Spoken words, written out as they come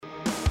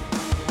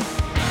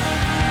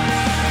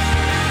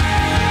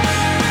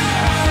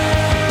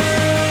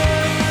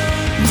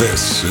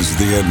This is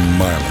the Ed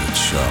Milet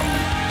Show.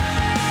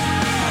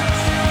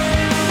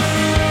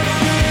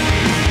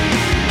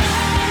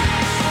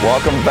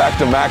 Welcome back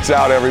to Max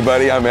Out,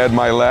 everybody. I'm Ed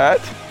Milet.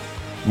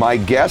 My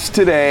guest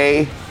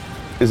today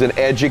is an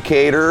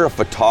educator, a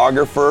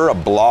photographer, a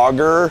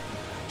blogger.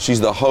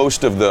 She's the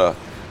host of the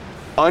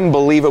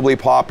unbelievably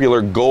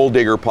popular Gold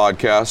Digger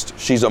podcast.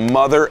 She's a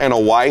mother and a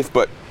wife,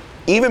 but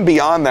even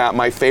beyond that,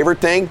 my favorite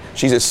thing,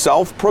 she's a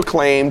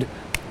self-proclaimed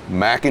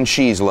mac and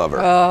cheese lover.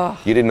 Oh.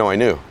 You didn't know I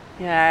knew.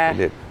 Yeah. I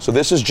did. So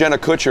this is Jenna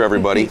Kutcher,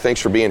 everybody. Thanks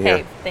for being here.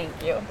 Hey,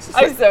 thank you.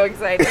 I'm so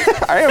excited.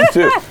 I am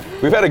too.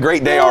 We've had a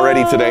great day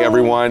already today,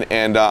 everyone,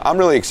 and I'm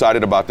really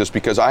excited about this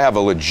because I have a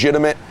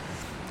legitimate,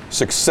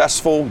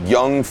 successful,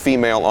 young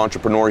female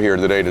entrepreneur here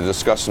today to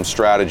discuss some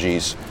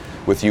strategies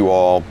with you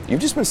all. You've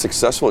just been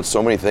successful at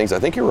so many things. I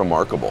think you're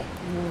remarkable.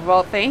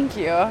 Well, thank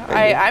you.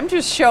 I'm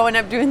just showing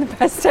up doing the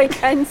best I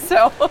can,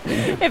 so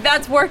if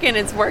that's working,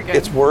 it's working.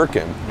 It's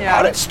working. Yeah.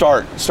 How did it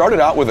start?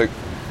 Started out with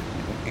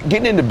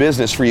getting into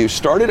business for you,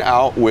 started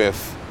out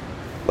with,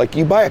 like,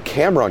 you buy a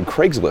camera on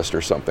Craigslist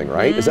or something,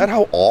 right? Mm-hmm. Is that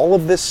how all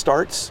of this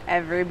starts?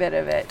 Every bit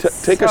of it.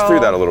 Take us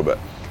through that a little bit.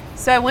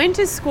 So I went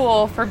to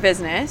school for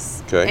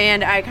business,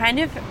 and I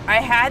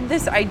had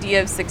this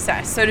idea of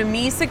success. So to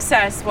me,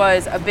 success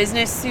was a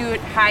business suit,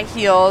 high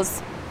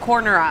heels,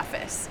 corner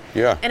office.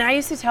 Yeah. And I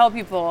used to tell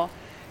people,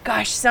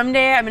 gosh,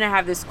 someday I'm gonna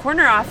have this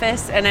corner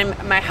office and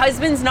my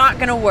husband's not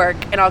gonna work,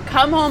 and I'll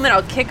come home and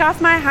I'll kick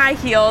off my high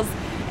heels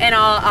and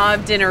I'll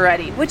have dinner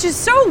ready, which is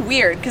so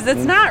weird because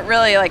it's not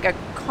really like a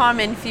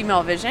common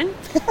female vision.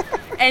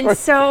 And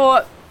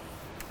so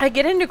I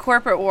get into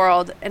corporate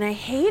world and I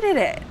hated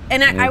it.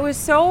 And I was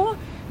so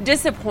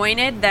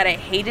disappointed that I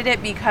hated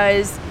it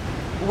because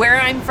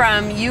where I'm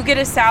from, you get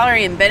a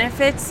salary and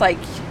benefits, like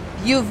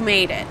you've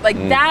made it. Like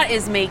that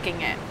is making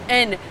it.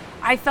 And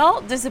I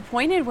felt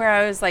disappointed where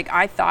I was like,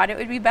 I thought it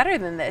would be better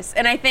than this.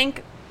 And I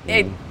think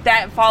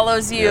that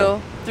follows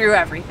you through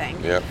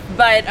everything. Yep.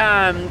 But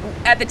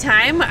at the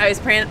time, I was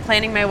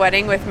planning my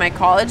wedding with my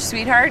college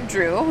sweetheart,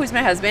 Drew, who's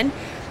my husband.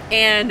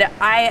 And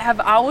I have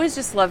always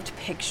just loved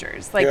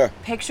pictures. Like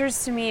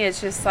pictures to me,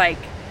 it's just like,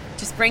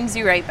 just brings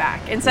you right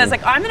back. And so I was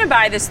like, I'm gonna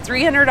buy this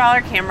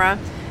 $300 camera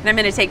and I'm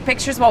gonna take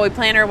pictures while we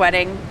plan our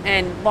wedding.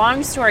 And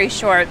long story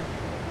short,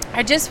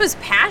 I just was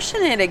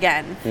passionate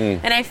again.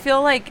 And I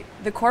feel like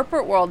the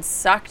corporate world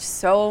sucked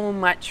so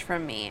much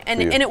from me.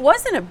 And it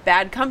wasn't a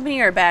bad company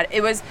or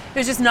it was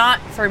just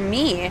not for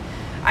me.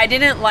 I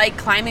didn't like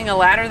climbing a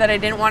ladder that I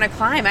didn't want to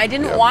climb. I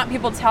didn't want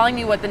people telling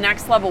me what the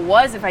next level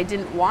was if I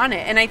didn't want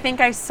it. And I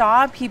think I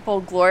saw people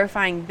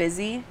glorifying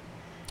busy.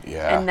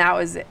 Yeah. And that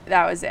was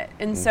it.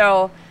 And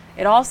so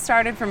it all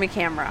started from a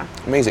camera.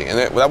 Amazing. And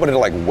that went into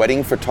like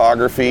wedding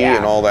photography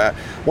and all that.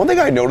 One thing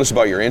I noticed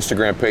about your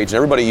Instagram page, and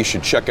everybody you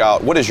should check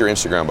out, what is your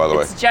Instagram, by the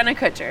way? It's Jenna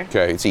Kutcher.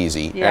 Okay, it's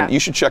easy. Yeah. And you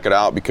should check it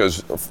out because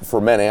for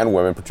men and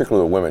women,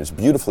 particularly women, it's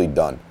beautifully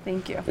done.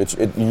 Thank you.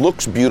 It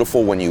looks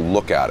beautiful when you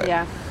look at it.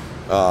 Yeah.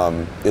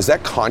 Is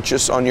that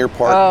conscious on your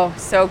part? Oh,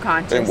 so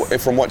conscious.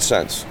 And from what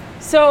sense?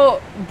 So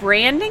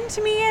branding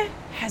to me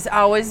has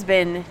always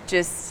been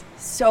just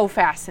so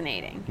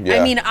fascinating. Yeah.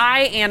 I mean,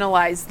 I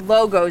analyze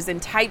logos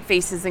and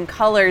typefaces and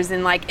colors,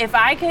 and like if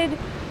I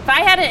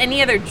had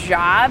any other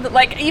job,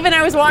 like even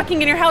I was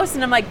walking in your house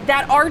and I'm like,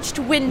 that arched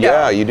window.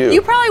 Yeah, you do.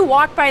 You probably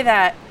walk by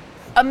that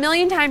a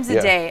million times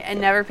a day and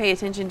never pay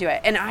attention to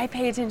it. And I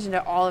pay attention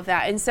to all of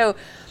that. And so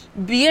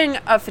being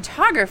a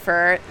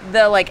photographer,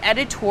 the like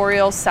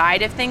editorial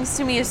side of things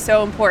to me is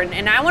so important.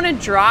 And I want to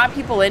draw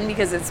people in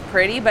because it's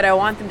pretty, but I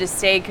want them to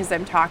stay because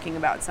I'm talking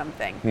about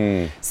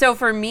something. So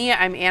for me,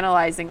 I'm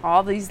analyzing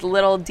all these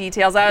little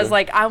details. I was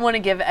like, I want to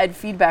give Ed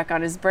feedback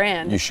on his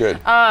brand. You should.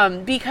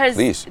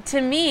 Because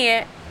to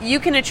me, you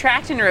can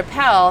attract and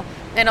repel.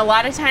 And a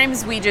lot of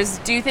times we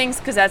just do things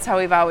because that's how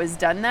we've always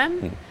done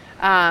them.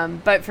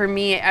 But for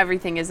me,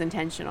 everything is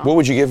intentional. What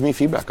would you give me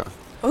feedback on?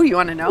 Oh, you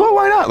want to know? Well,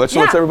 why not? Let's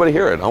everybody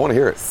hear it. I want to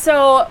hear it.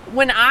 So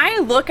when I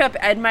look up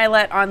Ed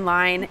Milet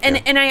online,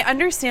 and I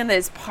understand that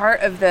it's part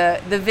of the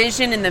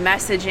vision and the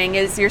messaging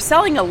is you're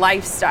selling a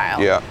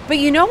lifestyle. Yeah. But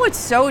you know what's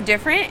so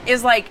different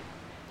is like,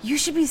 you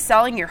should be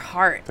selling your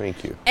heart.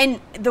 Thank you. And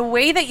the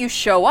way that you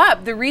show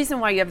up, the reason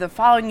why you have the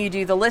following you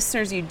do, the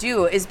listeners you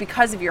do, is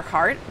because of your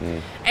heart.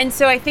 And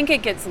so I think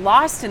it gets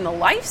lost in the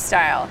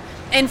lifestyle.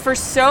 And for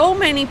so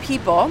many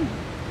people,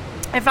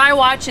 if I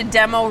watch a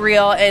demo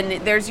reel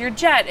and there's your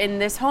jet and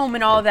this home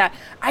and all of that,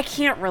 I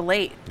can't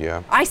relate.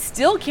 Yeah. I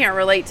still can't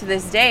relate to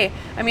this day.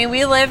 I mean,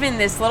 we live in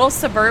this little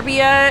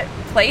suburbia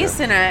place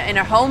in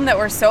a home that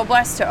we're so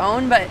blessed to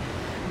own, but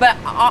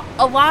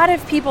a lot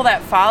of people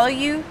that follow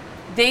you,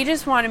 they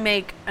just want to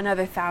make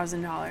another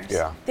 $1,000.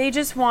 Yeah. They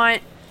just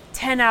want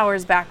 10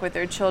 hours back with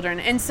their children.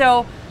 And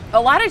so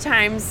a lot of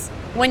times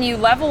when you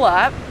level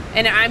up,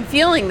 and I'm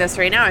feeling this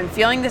right now, I'm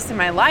feeling this in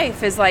my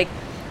life, is like,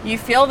 you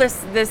feel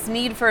this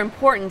need for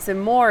importance and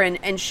more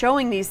and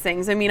showing these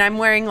things. I mean, I'm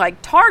wearing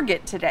like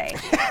Target today.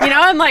 You know,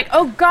 I'm like,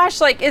 oh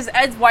gosh, like is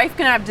Ed's wife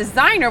gonna have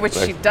designer, which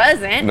she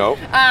doesn't. No.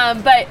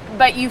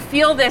 But you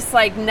feel this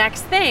like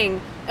next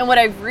thing. And what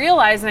I've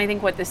realized, and I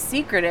think what the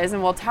secret is,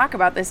 and we'll talk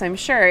about this, I'm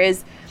sure,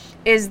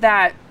 is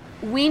that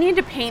we need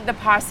to paint the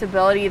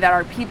possibility that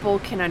our people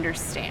can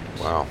understand.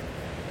 Wow.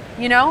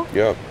 You know?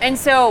 Yep. And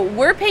so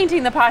we're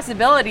painting the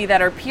possibility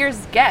that our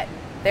peers get.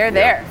 They're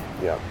there.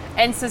 Yeah.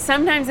 And so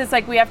sometimes it's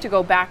like we have to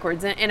go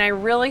backwards. And I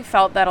really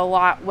felt that a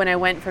lot when I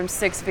went from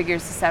 6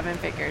 figures to 7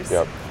 figures.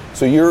 Yep.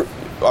 So you're,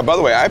 by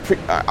the way,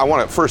 I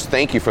want to first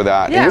thank you for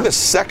that. Yeah. And you're the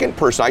second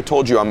person. I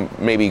told you I'm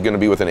maybe going to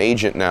be with an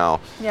agent now.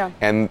 Yeah.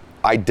 And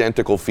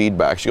identical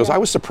feedback. She goes, I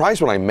was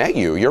surprised when I met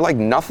you. You're like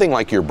nothing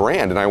like your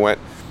brand. And I went,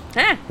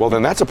 well,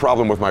 then that's a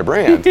problem with my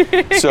brand.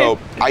 So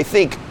I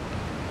think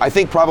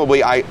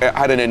probably I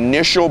had an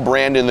initial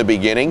brand in the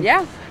beginning.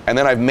 Yeah. And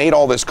then I've made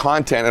all this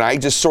content and I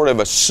just sort of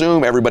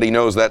assume everybody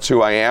knows that's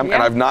who I am. Yeah.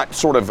 And I've not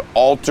sort of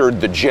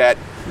altered the jet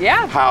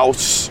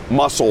house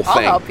muscle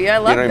thing. I'll help you. I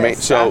love you know what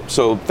this I mean?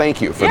 So thank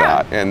you for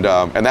that. And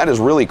that is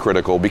really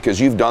critical because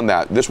you've done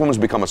that. This woman's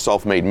become a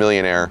self-made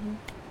millionaire.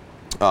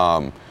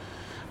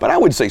 But I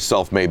would say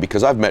self-made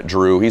because I've met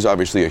Drew. He's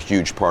obviously a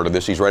huge part of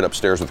this. He's right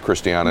upstairs with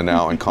Christiana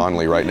now and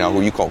Conley right now, who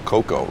you call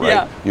Coco, right?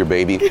 Yeah. Your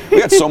baby. We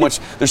got so much.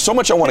 There's so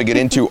much I want to get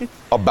into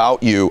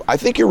about you. I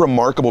think you're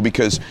remarkable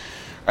because,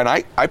 and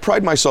I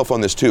pride myself on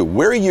this too,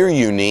 where you're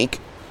unique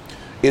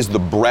is the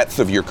breadth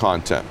of your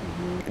content.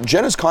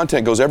 Jenna's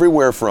content goes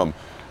everywhere from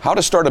how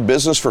to start a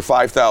business for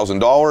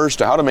 $5,000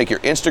 to how to make your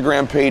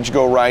Instagram page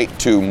go right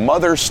to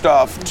mother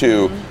stuff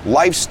to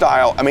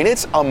lifestyle. I mean,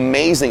 it's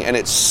amazing and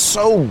it's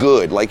so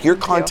good. Like your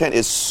content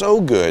is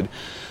so good.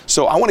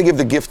 So I want to give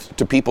the gift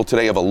to people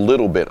today of a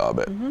little bit of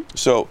it.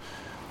 So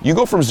you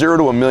go from 0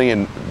 to $1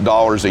 million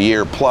a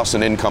year plus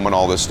an income and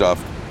all this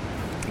stuff.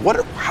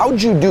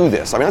 How'd you do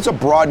this? I mean, that's a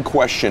broad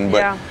question,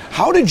 but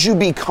how did you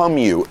become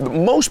you?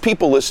 Most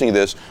people listening to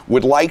this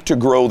would like to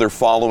grow their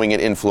following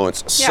and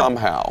influence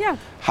somehow. Yeah.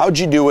 How'd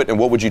you do it, and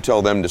what would you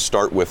tell them to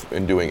start with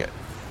in doing it?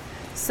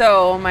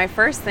 So my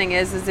first thing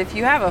is if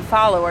you have a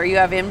follower, you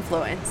have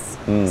influence.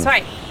 So I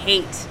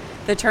hate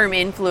the term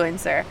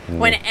influencer.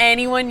 When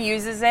anyone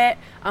uses it,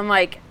 I'm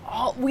like,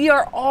 we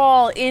are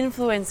all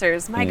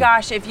influencers. My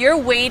gosh, if you're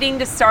waiting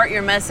to start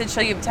your message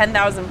till you have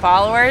 10,000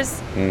 followers,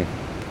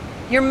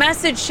 your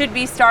message should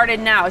be started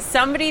now.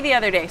 Somebody the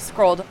other day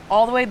scrolled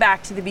all the way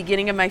back to the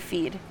beginning of my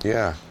feed.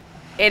 Yeah.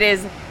 It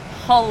is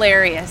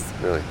hilarious.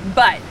 Really?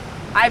 But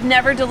I've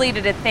never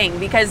deleted a thing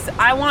because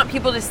I want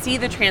people to see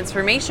the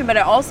transformation, but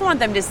I also want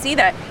them to see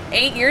that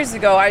 8 years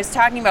ago I was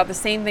talking about the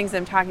same things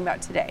I'm talking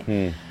about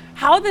today.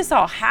 How this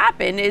all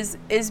happened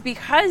is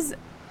because,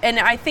 and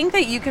I think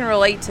that you can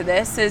relate to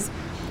this, is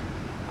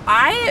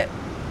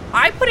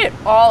I put it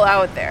all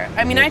out there.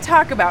 I mean, I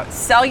talk about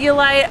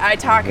cellulite, I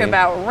talk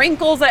about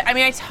wrinkles.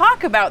 I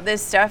talk about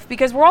this stuff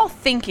because we're all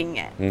thinking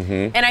it.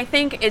 And I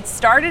think it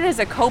started as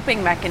a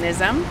coping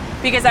mechanism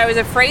because I was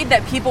afraid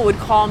that people would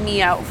call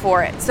me out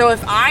for it. So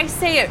if I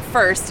say it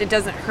first, it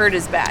doesn't hurt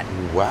as bad.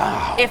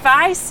 Wow. If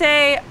I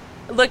say,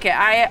 look,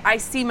 I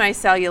see my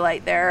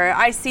cellulite there, or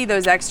I see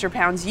those extra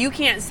pounds, you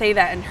can't say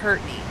that and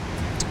hurt me.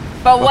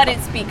 But what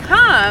it's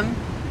become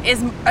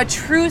is a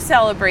true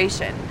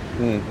celebration.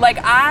 Like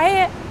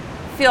I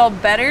feel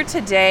better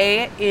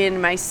today in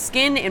my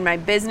skin, in my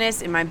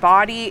business, in my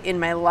body, in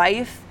my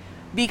life,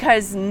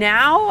 because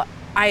now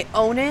I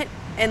own it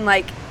and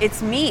like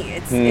it's me.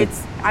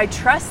 It's I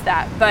trust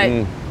that. But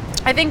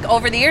I think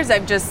over the years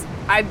I've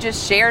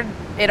just shared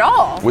it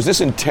all. Was this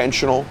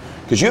intentional?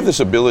 Because you have this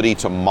ability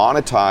to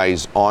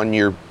monetize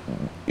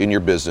in your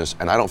business,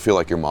 and I don't feel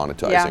like you're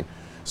monetizing. Yeah.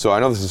 So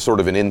I know this is sort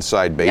of an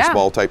inside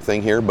baseball type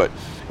thing here, but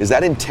is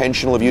that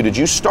intentional of you? Did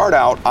you start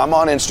out, I'm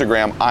on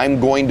Instagram, I'm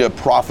going to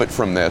profit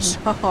from this?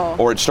 No.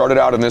 Or it started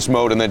out in this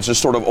mode and then just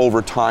sort of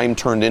over time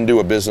turned into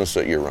a business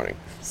that you're running?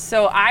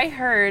 So I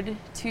heard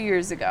 2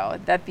 years ago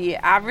that the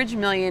average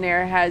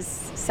millionaire has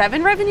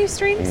 7 revenue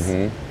streams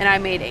and I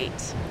made 8.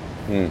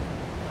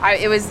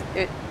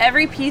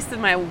 Every piece of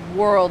my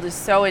world is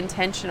so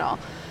intentional,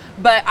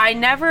 but I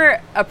never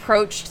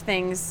approached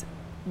things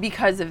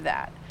because of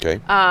that.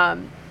 Okay.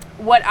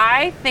 What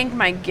I think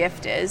my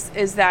gift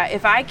is that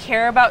if I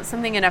care about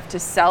something enough to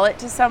sell it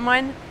to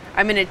someone,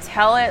 I'm going to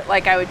tell it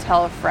like I would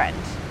tell a friend.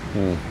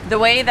 The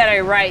way that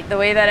I write, the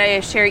way that I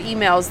share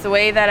emails, the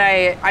way that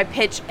I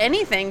pitch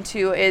anything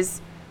to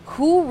is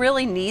who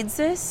really needs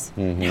this?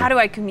 How do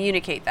I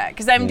communicate that?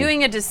 Because I'm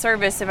doing a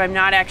disservice if I'm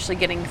not actually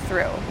getting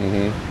through.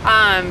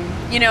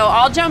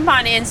 I'll jump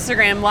on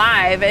Instagram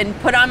Live and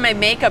put on my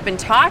makeup and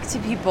talk to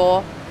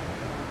people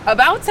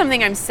about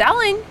something I'm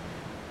selling.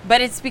 But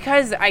it's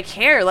because I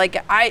care.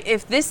 Like,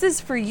 if this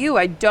is for you,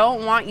 I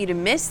don't want you to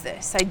miss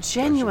this. I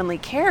genuinely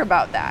care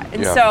about that.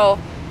 And so,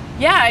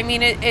 I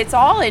mean, it's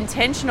all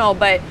intentional,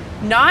 but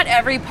not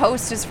every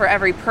post is for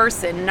every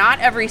person. Not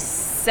every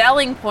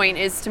selling point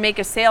is to make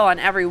a sale on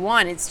every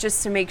one. It's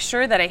just to make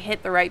sure that I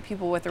hit the right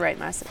people with the right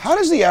message. How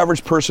does the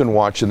average person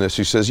watching this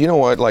who says, you know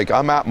what, like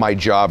I'm at my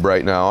job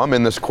right now, I'm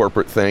in this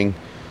corporate thing,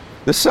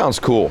 this sounds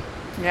cool.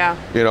 Yeah.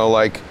 You know,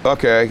 like,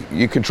 okay,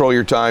 you control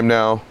your time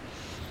now.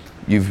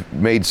 You've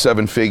made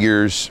 7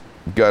 figures,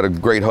 got a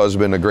great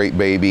husband, a great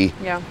baby.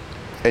 Yeah.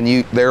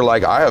 And they're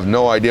like, I have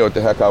no idea what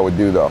the heck I would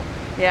do though.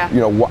 Yeah. You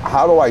know,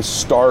 how do I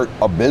start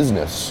a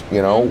business?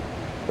 You know,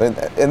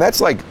 and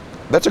that's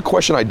a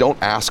question I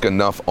don't ask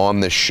enough on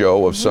this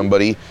show of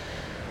somebody.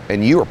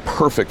 And you are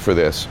perfect for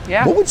this.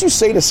 Yeah. What would you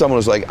say to someone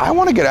who's like, I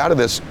want to get out of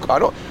this?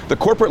 The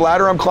corporate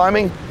ladder I'm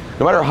climbing,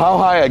 no matter how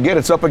high I get,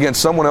 it's up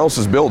against someone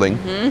else's building.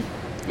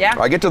 Yeah.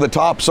 I get to the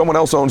top, someone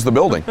else owns the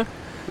building,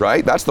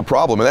 right? That's the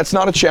problem. And that's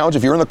not a challenge.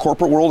 If you're in the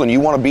corporate world and you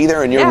want to be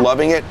there and you're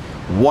loving it,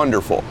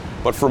 wonderful.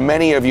 But for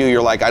many of you,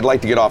 you're like, I'd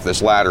like to get off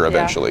this ladder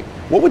eventually.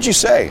 What would you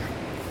say?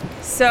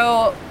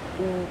 So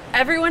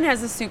everyone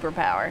has a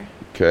superpower.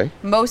 Okay.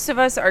 Most of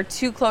us are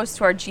too close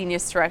to our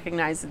genius to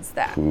recognize it's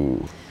that.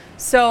 Ooh.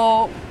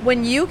 So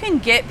when you can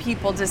get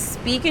people to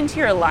speak into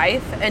your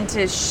life and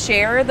to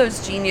share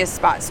those genius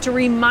spots, to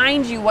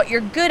remind you what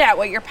you're good at,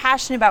 what you're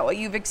passionate about, what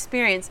you've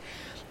experienced.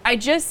 I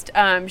just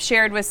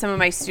shared with some of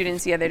my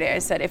students the other day, I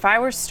said, if I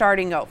were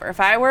starting over, if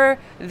I were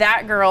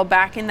that girl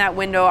back in that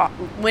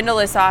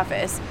windowless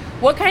office,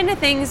 what kind of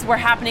things were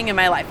happening in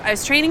my life? I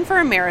was training for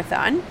a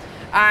marathon.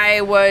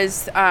 I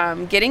was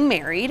getting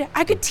married.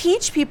 I could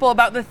teach people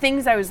about the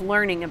things I was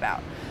learning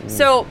about.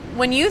 So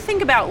when you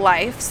think about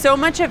life, so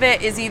much of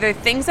it is either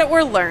things that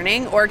we're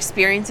learning or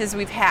experiences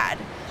we've had.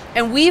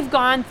 And we've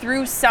gone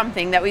through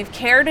something that we've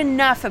cared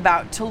enough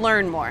about to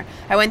learn more.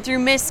 I went through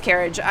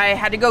miscarriage. I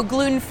had to go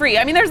gluten-free.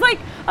 I mean, there's like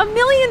a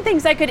million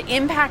things I could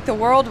impact the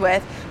world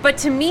with. But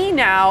to me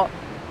now,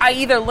 I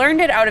either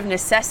learned it out of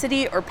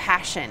necessity or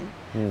passion.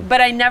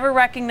 But I never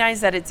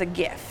recognized that it's a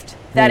gift,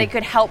 that it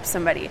could help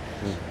somebody.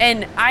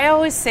 And I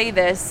always say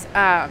this,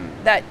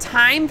 that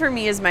time for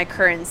me is my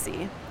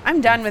currency. I'm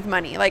done with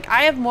money. Like,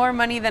 I have more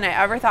money than I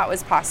ever thought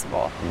was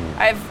possible.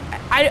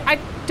 I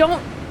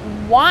don't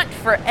want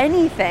for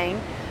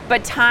anything,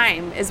 but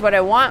time is what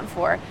I want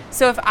for.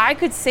 So if I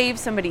could save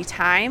somebody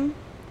time,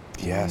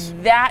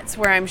 that's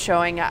where I'm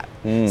showing up.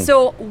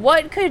 So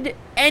what could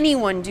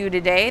anyone do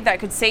today that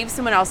could save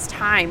someone else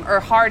time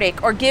or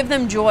heartache or give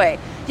them joy?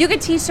 You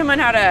could teach someone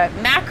how to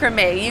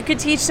macrame. You could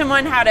teach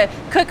someone how to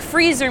cook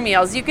freezer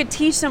meals. You could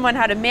teach someone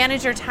how to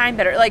manage their time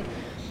better. Like,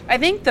 I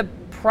think the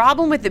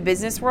problem with the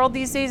business world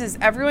these days is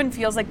everyone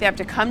feels like they have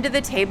to come to the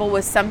table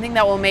with something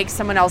that will make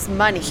someone else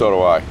money. So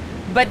do I.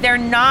 But they're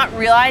not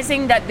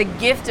realizing that the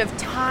gift of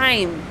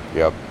time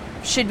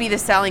should be the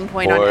selling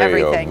point on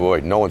everything. Oh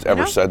boy, no one's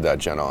ever said that,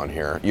 Jenna, on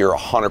here. You're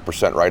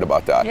 100% right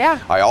about that. Yeah.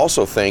 I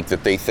also think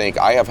that they think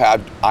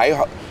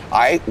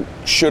I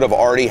should have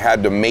already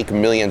had to make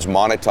millions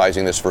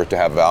monetizing this for it to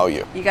have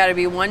value. You got to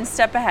be one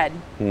step ahead.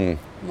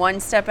 One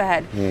step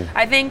ahead.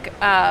 I think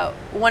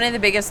one of the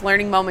biggest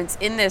learning moments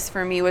in this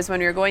for me was when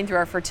we were going through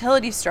our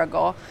fertility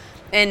struggle,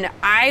 and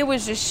I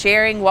was just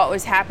sharing what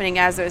was happening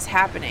as it was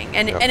happening.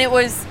 And it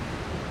was,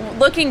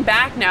 looking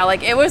back now,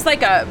 like, it was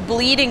like a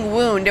bleeding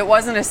wound. It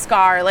wasn't a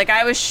scar. Like,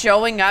 I was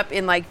showing up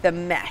in like the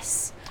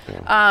mess.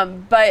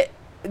 But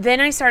then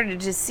I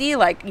started to see,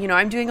 like, you know,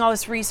 I'm doing all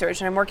this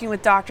research and I'm working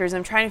with doctors.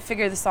 I'm trying to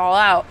figure this all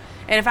out.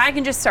 And if I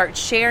can just start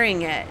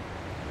sharing it,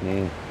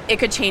 it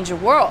could change the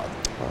world.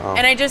 Wow.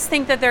 And I just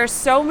think that there are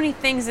so many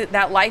things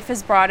that life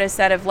has brought us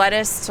that have led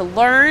us to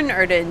learn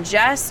or to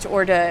ingest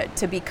or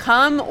to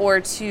become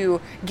or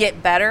to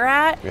get better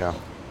at.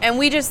 And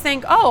we just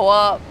think, oh,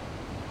 well,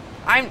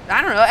 I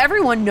don't know,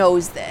 everyone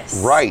knows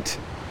this. Right.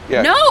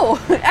 Yeah. No,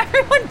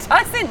 everyone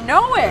doesn't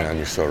know it. Man,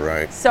 you're so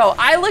right. So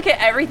I look at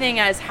everything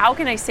as, how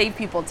can I save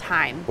people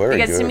time? Very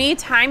because good. to me,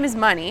 time is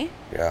money,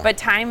 but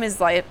time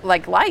is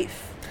like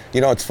life. You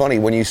know, it's funny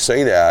when you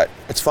say that.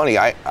 It's funny.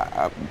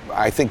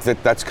 I think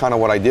that's kind of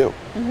what I do.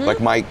 Like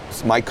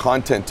my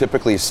content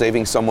typically is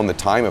saving someone the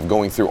time of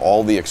going through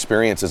all the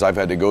experiences I've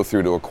had to go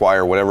through to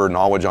acquire whatever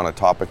knowledge on a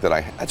topic that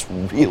that's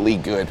really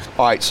good.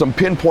 All right, some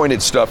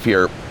pinpointed stuff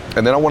here.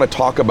 And then I want to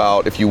talk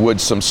about, if you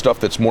would, some stuff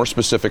that's more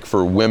specific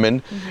for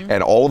women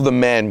and all of the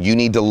men. You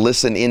need to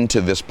listen into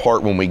this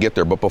part when we get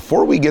there. But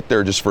before we get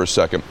there, just for a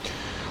second,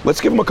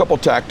 let's give them a couple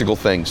tactical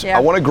things.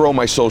 I want to grow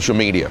my social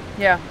media.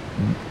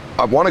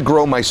 I want to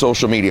grow my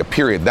social media,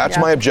 period. That's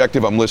my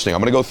objective. I'm listening.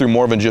 I'm going to go through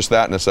more than just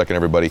that in a second,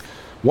 everybody.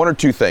 One or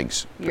two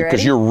things,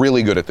 because you're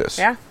really good at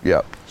this.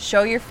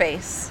 Show your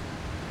face.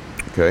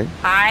 Okay.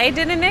 I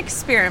did an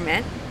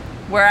experiment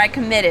where I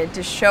committed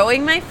to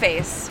showing my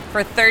face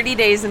for 30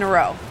 days in a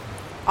row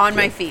on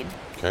my feed.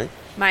 Okay.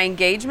 My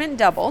engagement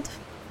doubled.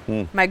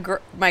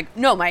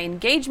 My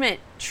engagement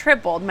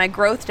tripled. My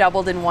growth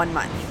doubled in 1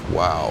 month.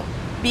 Wow.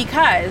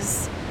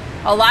 Because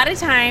a lot of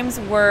times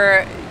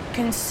we're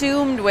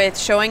consumed with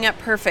showing up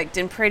perfect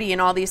and pretty and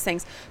all these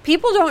things.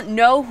 People don't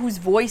know whose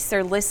voice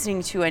they're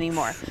listening to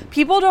anymore.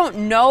 People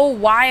don't know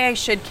why I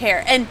should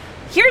care. And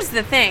here's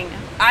the thing.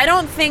 I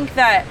don't think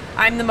that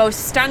I'm the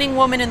most stunning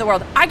woman in the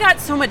world. I got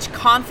so much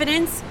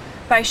confidence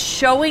by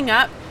showing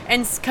up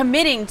and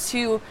committing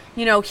to,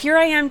 you know, here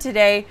I am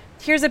today.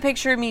 Here's a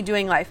picture of me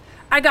doing life.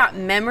 I got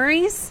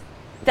memories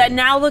that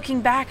now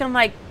looking back, I'm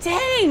like,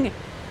 dang,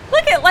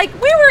 look at, like,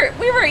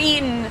 we were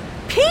eating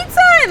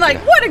pizza and like,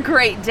 what a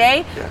great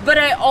day. But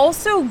I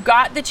also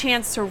got the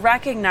chance to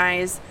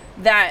recognize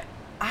that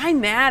I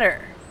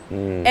matter.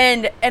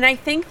 And I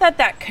think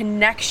that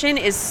connection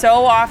is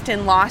so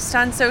often lost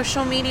on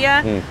social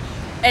media.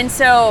 And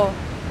so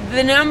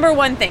the number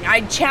one thing,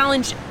 I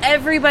challenge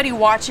everybody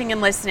watching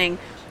and listening,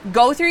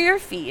 go through your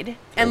feed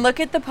and look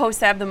at the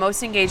posts that have the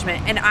most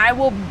engagement, and I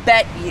will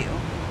bet you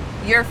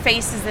your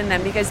face is in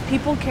them because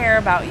people care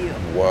about you.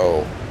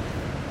 Whoa.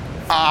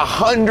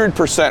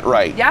 100%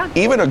 right. Yeah.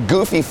 Even a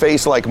goofy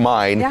face like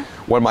mine, Yeah.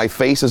 when my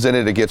face is in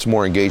it, it gets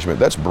more engagement.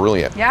 That's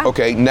brilliant. Yeah.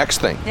 Okay, next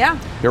thing. Yeah.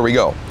 Here we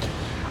go.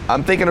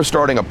 I'm thinking of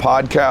starting a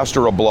podcast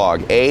or a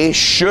blog. A,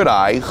 should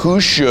I? Who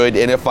should?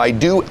 And if I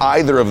do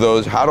either of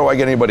those, how do I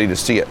get anybody to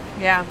see it?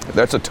 Yeah.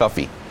 That's a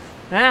toughie.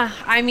 Yeah,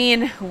 I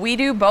mean, we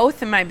do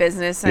both in my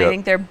business, and Yep. I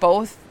think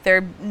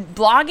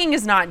blogging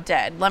is not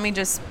dead. Let me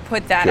just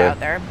put that Okay. out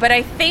there. But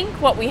I think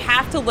what we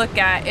have to look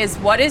at is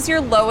what is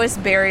your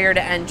lowest barrier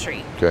to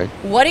entry? Okay.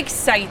 What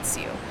excites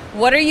you?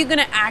 What are you going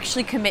to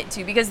actually commit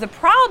to? Because the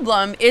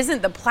problem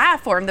isn't the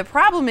platform. The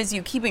problem is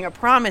you keeping a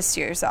promise to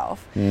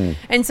yourself.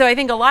 And so I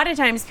think a lot of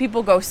times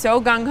people go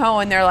so gung-ho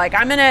and they're like,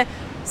 I'm going to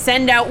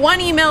send out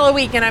 1 email a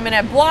week and I'm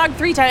going to blog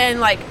 3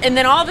 times. And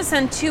then all of a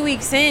sudden 2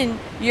 weeks in,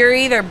 you're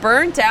either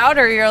burnt out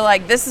or you're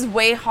like, this is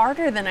way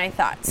harder than I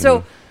thought.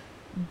 So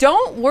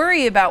don't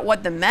worry about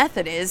what the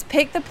method is.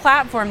 Pick the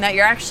platform that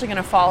you're actually going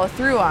to follow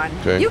through on.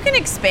 Okay. You can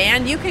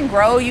expand, you can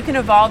grow, you can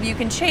evolve, you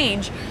can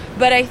change.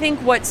 But I think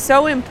what's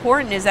so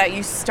important is that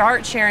you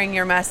start sharing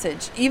your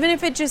message. Even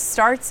if it just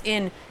starts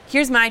in,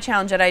 here's my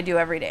challenge that I do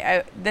every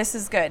day. This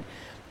is good.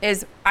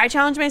 Is I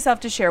challenge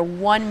myself to share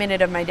 1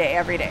 minute of my day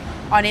every day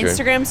on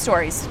Instagram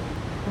stories.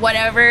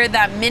 Whatever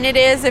that minute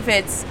is, if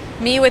it's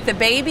me with the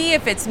baby,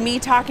 if it's me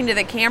talking to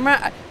the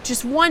camera,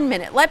 just 1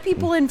 minute. Let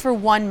people in for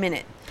 1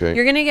 minute. Okay.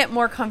 You're gonna get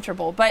more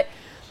comfortable. But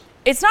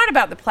it's not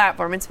about the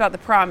platform, it's about the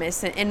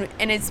promise. And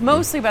it's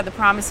mostly about the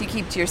promise you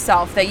keep to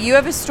yourself, that you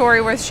have a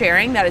story worth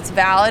sharing, that it's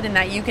valid, and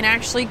that you can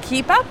actually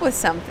keep up with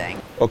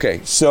something.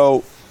 Okay,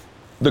 so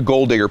the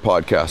Gold Digger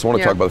podcast, I want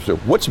to talk about this too.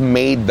 What's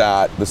made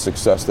that the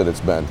success that it's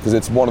been? Because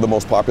it's one of the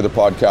most popular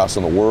podcasts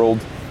in the world.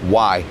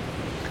 Why?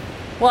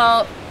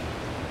 Well,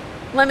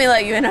 let me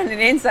let you in on an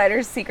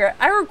insider's secret.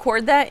 I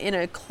record that in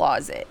a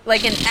closet,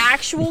 like an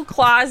actual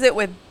closet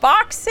with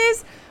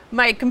boxes.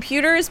 My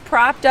computer is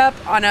propped up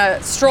on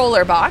a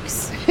stroller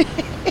box,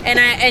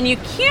 and you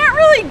can't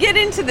really get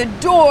into the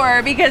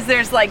door because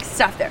there's like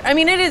stuff there. I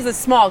mean, it is a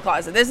small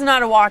closet. This is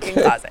not a walk-in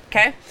closet,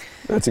 okay?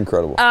 That's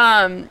incredible.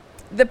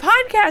 The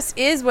podcast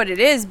is what it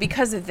is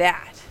because of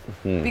that.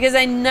 Because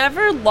I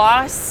never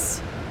lost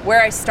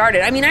where I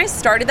started. I mean, I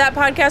started that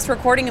podcast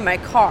recording in my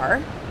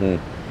car.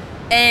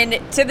 And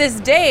to this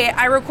day,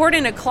 I record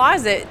in a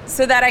closet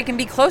so that I can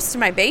be close to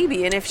my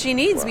baby. And if she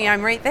needs me,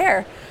 I'm right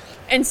there.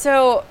 And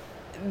so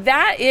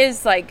that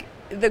is like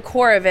the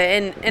core of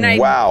it. And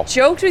I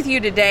joked with you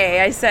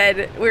today. I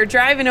said, we were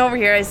driving over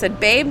here. I said,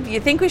 babe, you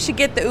think we should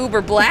get the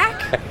Uber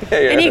Black?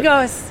 And he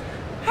goes,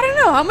 I don't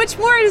know. How much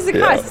more does it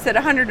cost? I said,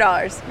 $100.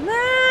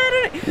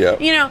 I don't know.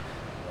 You know,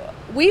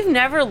 we've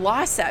never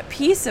lost that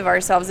piece of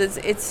ourselves.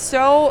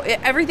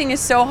 Everything is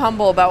so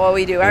humble about what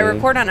we do. I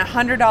record on a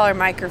 $100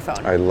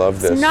 microphone. I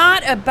love this. It's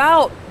not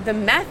about the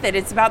method,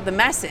 it's about the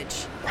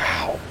message.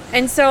 Wow.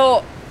 And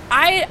so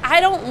I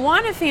don't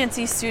want a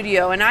fancy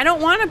studio, and I don't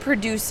want a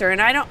producer,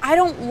 and I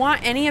don't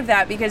want any of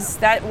that, because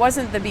that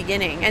wasn't the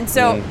beginning. And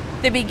so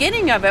the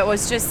beginning of it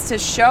was just to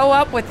show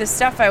up with the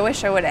stuff I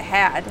wish I would have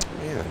had.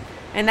 Man.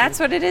 And that's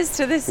what it is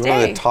to this day.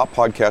 One of the top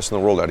podcasts in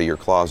the world out of your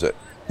closet.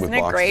 Isn't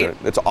it great?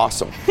 It's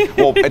awesome.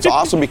 Well, it's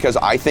awesome because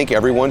I think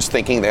everyone's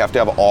thinking they have to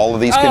have all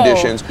of these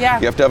conditions. Yeah.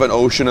 You have to have an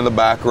ocean in the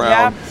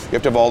background. You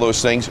have to have all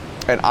those things.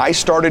 And I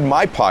started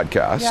my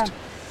podcast.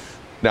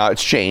 Now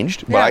it's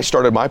changed, but I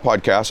started my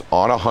podcast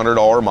on a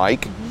 $100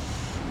 mic,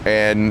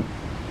 and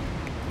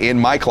in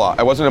my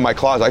closet. I wasn't in my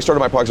closet. I started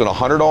my podcast on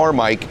a $100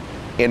 mic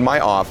in my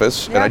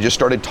office, and I just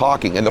started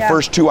talking. And the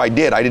first 2 I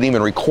didn't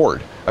even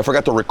record. I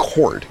forgot to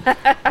record,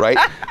 right?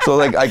 So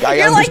like I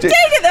You're understand. Like, dang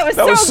it,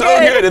 that was so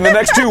good. And the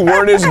next 2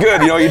 weren't as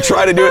good. You know, you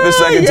try to do it the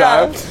second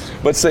time,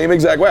 but same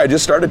exact way. I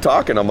just started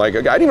talking. I'm like,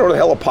 I didn't know what the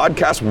hell a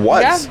podcast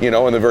was, you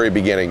know, in the very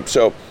beginning.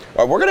 So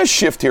we're going to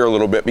shift here a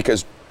little bit,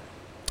 because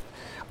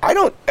I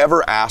don't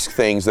ever ask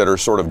things that are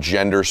sort of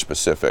gender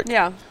specific.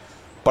 Yeah.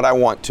 But I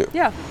want to.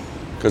 Yeah.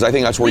 Because I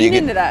think that's where you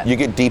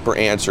get deeper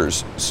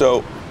answers.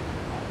 So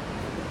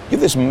you have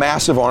this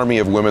massive army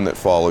of women that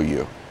follow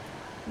you.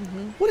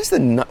 What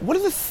are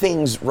the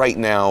things right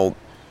now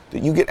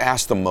that you get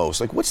asked the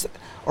most? Like, what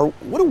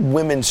are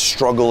women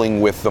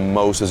struggling with the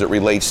most as it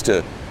relates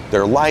to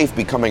their life,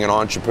 becoming an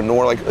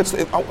entrepreneur? Like, there's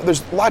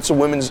lots of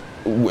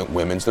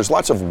there's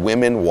lots of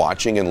women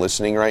watching and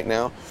listening right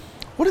now.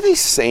 What are they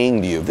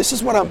saying to you? This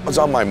is what's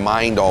on my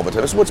mind all the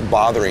time. This is what's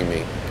bothering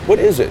me. What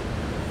is it?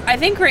 I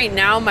think right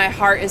now my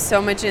heart is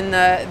so much in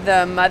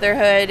the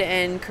motherhood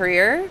and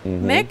career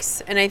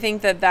mix, and I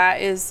think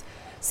that is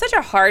such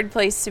a hard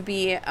place to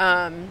be.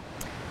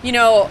 You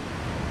know,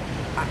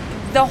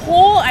 the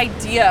whole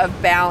idea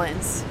of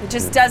balance, it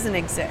just doesn't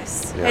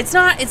exist. Yeah.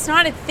 It's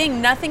not a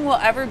thing. Nothing will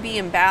ever be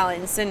in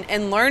balance,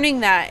 and learning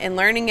that and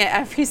learning it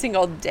every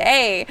single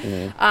day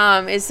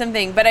is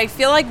something. But I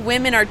feel like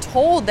women are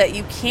told that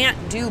you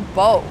can't do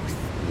both,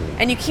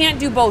 and you can't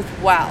do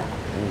both well.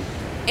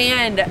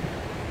 And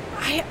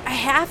I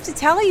have to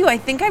tell you, I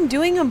think I'm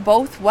doing them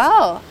both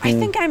well. I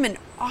think I'm an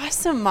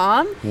awesome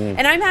mom,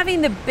 and I'm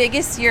having the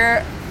biggest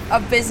year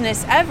of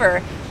business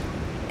ever.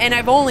 And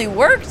I've only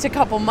worked a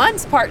couple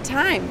months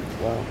part-time.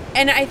 Wow.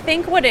 And I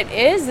think what it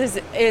is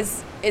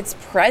it's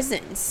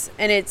presence,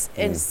 and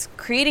it's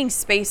creating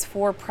space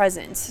for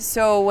presence.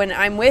 So when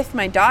I'm with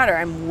my daughter,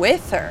 I'm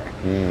with her.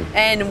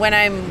 And when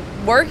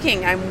I'm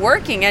working.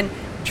 And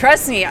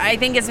trust me, I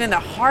think it's been the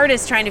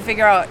hardest trying to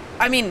figure out,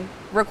 I mean,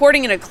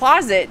 recording in a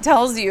closet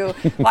tells you,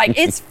 like,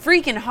 it's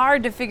freaking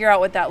hard to figure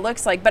out what that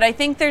looks like. But I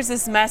think there's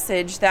this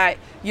message that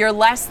you're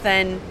less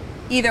than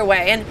either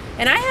way.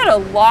 And I had a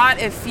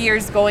lot of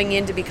fears going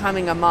into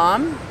becoming a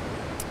mom.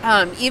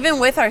 Even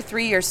with our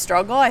 3-year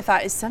struggle, I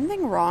thought, is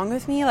something wrong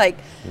with me? Like,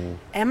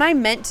 am I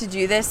meant to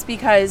do this?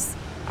 Because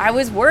I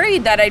was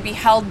worried that I'd be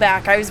held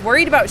back. I was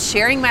worried about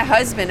sharing my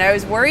husband. I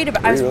was worried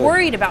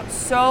about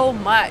so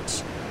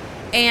much.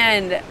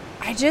 And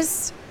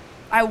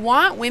I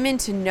want women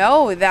to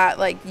know that,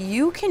 like,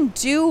 you can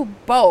do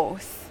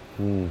both.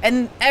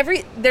 And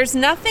there's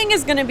nothing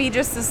is going to be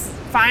just this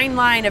fine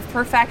line of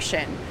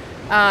perfection.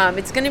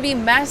 It's going to be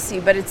messy,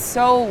 but it's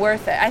so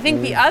worth it. I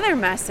think the other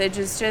message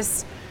is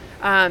just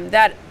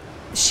that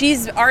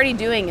she's already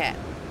doing it.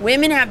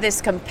 Women have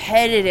this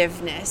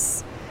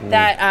competitiveness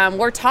that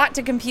we're taught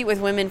to compete with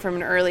women from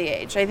an early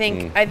age. I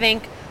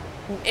think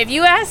if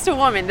you asked a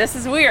woman, this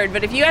is weird,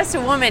 but if you asked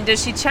a woman,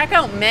 does she check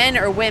out men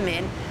or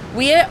women?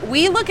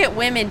 We look at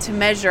women to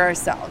measure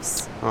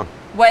ourselves.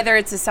 Whether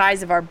it's the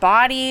size of our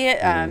body,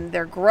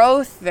 their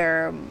growth,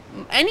 their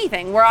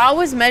anything. We're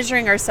always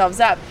measuring ourselves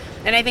up.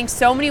 And I think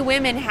so many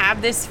women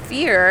have this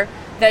fear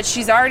that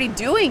she's already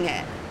doing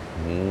it.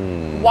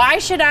 Why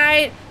should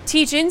I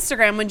teach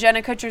Instagram when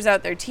Jenna Kutcher's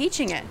out there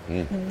teaching it?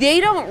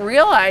 They don't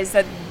realize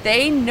that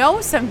they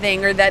know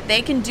something or that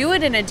they can do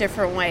it in a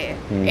different way.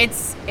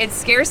 It's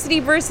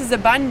scarcity versus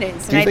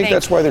abundance. Do you think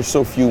that's why there's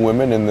so few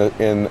women in the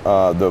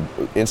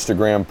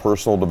Instagram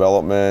personal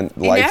development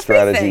life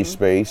strategy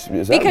space?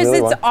 Is that because really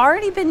it's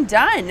already been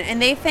done, and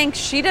they think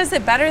she does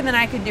it better than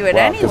I could do it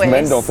anyways. Because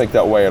men don't think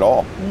that way at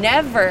all.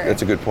 Never.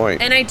 That's a good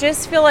point. And I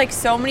just feel like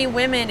so many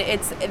women,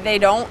 they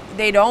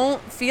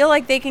don't feel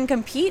like they can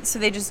compete, so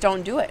they just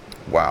don't do it.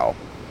 Wow.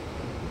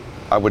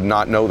 I would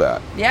not know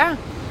that. Yeah.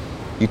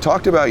 You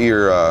talked about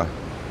your,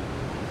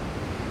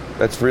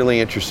 that's really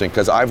interesting,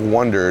 because I've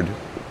wondered,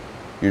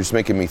 you're just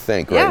making me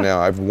think right now,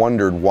 I've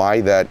wondered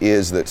why that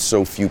is that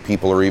so few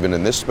people are even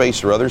in this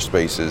space or other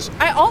spaces.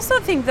 I also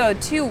think, though,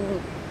 too,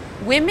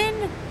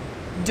 women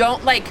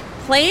don't, like,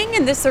 playing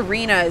in this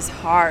arena is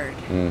hard.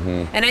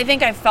 And I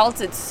think I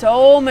felt it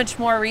so much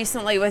more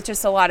recently with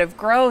just a lot of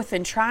growth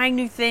and trying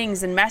new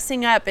things and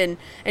messing up and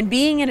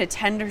being in a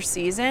tender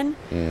season.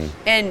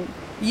 And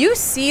you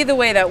see the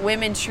way that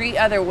women treat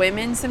other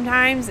women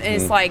sometimes, and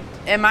it's like,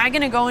 am I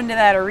going to go into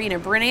that arena?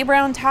 Brene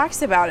Brown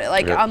talks about it.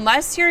 Like,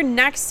 unless you're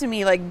next to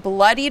me, like,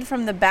 bloodied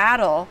from the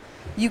battle,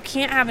 you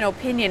can't have an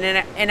opinion.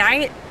 And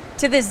I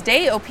to this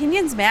day,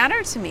 opinions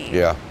matter to me.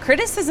 Yeah.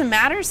 Criticism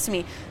matters to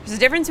me. There's a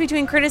difference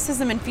between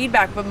criticism and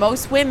feedback, but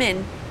most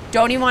women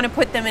don't even want to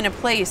put them in a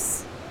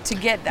place to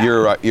get that.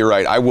 You're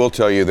right. I will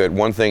tell you that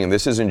one thing, and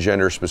this isn't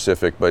gender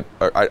specific, but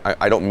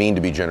I don't mean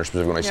to be gender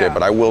specific when I say it,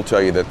 but I will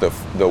tell you that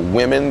the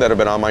women that have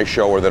been on my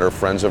show or that are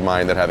friends of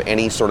mine that have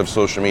any sort of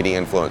social media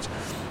influence,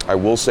 I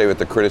will say that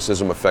the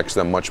criticism affects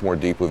them much more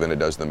deeply than it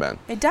does the men.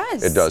 It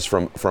does. It does.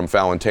 From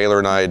Fallon Taylor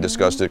and I had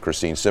discussed it.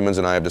 Christine Simmons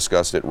and I have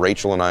discussed it.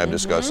 Rachel and I have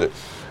discussed it.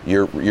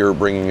 You're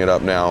bringing it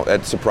up now.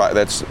 That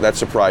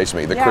surprised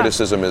me. The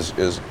criticism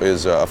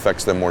is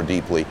affects them more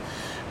deeply.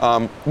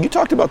 You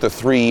talked about the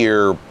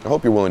 3-year. I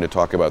hope you're willing to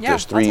talk about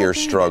this 3-year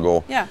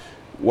struggle. Yeah.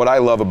 What I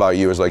love about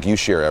you is, like, you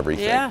share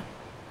everything. Yeah.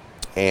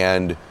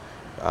 And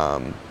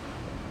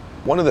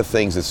one of the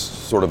things that's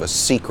sort of a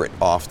secret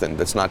often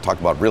that's not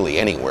talked about really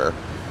anywhere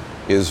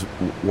is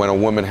when a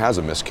woman has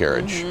a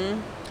miscarriage.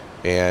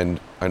 And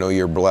I know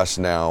you're blessed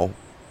now,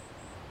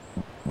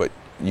 but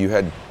you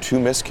had 2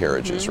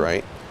 miscarriages,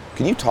 right?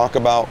 Can you talk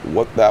about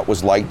what that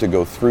was like to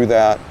go through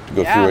that, to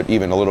go through it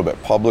even a little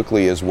bit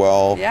publicly as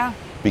well? Yeah.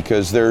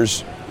 Because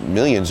there's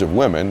millions of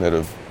women that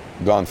have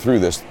gone through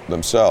this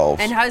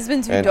themselves. And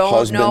husbands who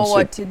don't know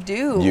what to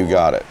do. You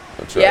got it.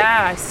 That's right.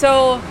 Yeah.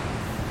 So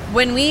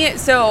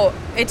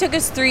it took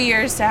us 3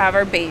 years to have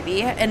our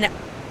baby, and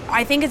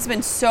I think it's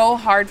been so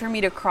hard for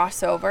me to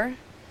cross over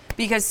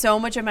because so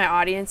much of my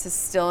audience is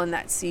still in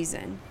that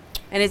season.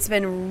 And it's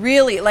been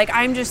really, like,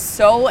 I'm just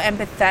so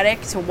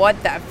empathetic to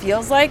what that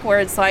feels like, where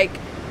it's like,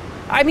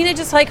 I mean, it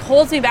just, like,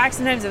 holds me back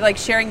sometimes of, like,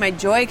 sharing my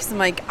joy, because I'm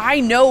like, I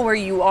know where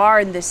you are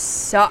and this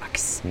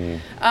sucks.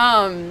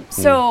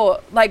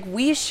 So, like,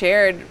 we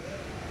shared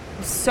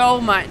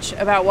so much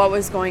about what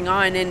was going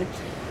on, and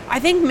I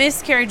think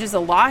miscarriage is a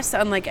loss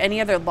unlike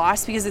any other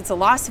loss, because it's a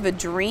loss of a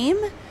dream,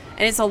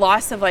 and it's a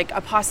loss of, like,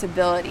 a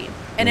possibility.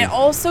 And it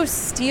also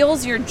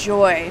steals your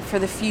joy for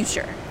the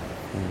future.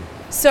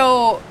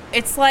 So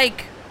it's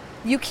like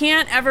you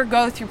can't ever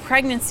go through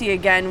pregnancy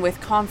again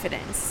with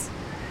confidence.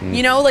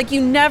 You know, like,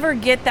 you never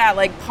get that,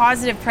 like,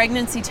 positive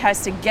pregnancy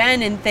test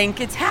again and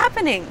think it's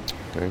happening.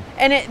 Okay.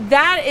 And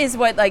that is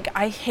what like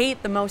I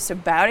hate the most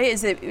about it,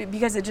 is it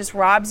because it just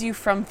robs you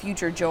from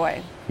future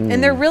joy.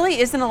 And there really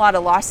isn't a lot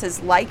of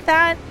losses like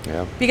that.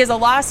 Yeah. Because a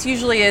loss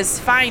usually is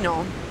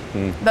final,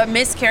 but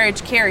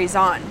miscarriage carries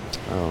on.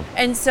 Oh.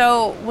 And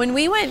so when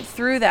we went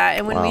through that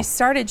and when we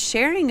started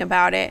sharing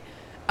about it,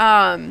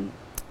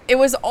 it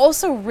was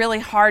also really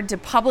hard to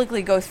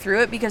publicly go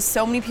through it because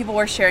so many people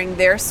were sharing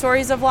their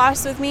stories of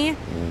loss with me.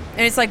 And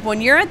it's like when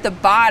you're at the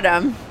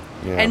bottom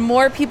and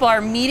more people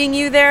are meeting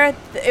you there,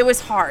 it was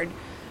hard.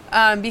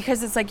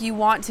 Because it's like you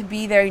want to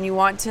be there and you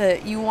want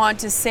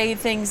to say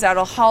things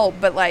that'll help,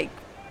 but like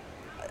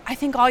I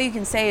think all you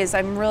can say is,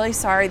 I'm really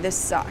sorry, this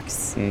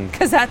sucks.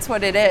 Because that's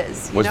what it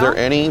is. Was there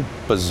any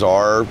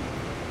bizarre,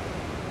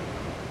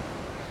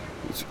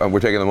 we're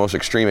taking the most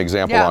extreme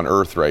example on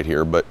earth right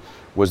here, but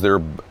was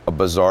there a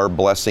bizarre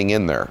blessing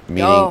in there?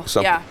 Meaning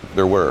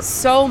there were.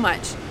 So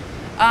much.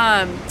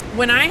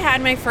 When I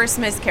had my first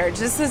miscarriage,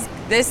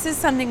 this is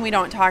something we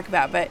don't talk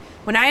about, but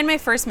when I had my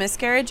first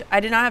miscarriage,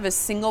 I did not have a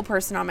single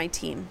person on my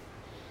team.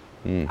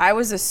 I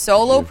was a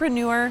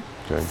solopreneur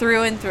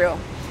through and through.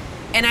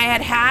 And I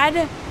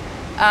had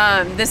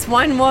this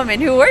one woman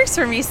who works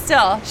for me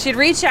still. She'd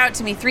reached out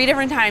to me 3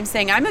 different times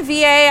saying, I'm a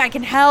VA, I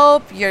can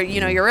help.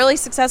 You're really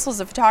successful as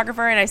a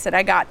photographer. And I said,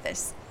 I got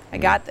this. I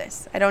got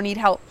this. I don't need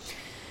help.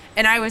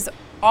 And I was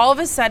all of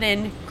a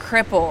sudden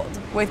crippled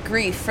with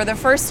grief for the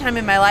first time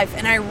in my life.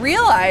 And I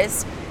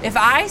realized if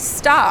I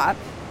stop,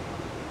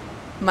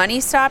 money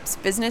stops,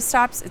 business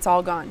stops, it's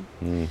all gone.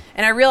 And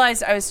I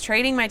realized I was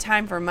trading my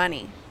time for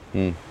money.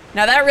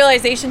 Now that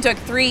realization took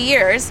 3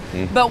 years,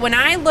 but when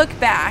I look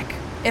back,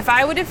 if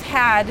I would have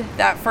had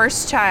that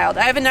first child,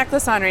 I have a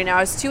necklace on right now,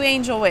 it's 2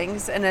 angel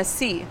wings and a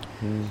C.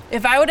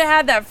 If I would have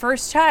had that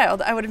first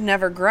child, I would have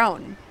never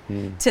grown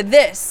to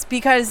this,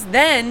 because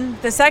then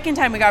the second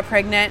time we got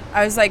pregnant,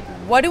 I was like,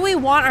 what do we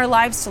want our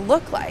lives to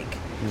look like?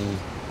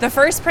 The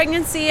first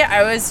pregnancy,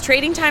 I was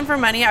trading time for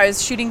money. I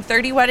was shooting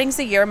 30 weddings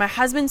a year. My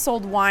husband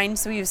sold wine,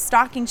 so he was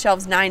stocking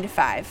shelves 9 to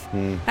 5.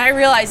 And I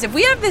realized if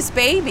we have this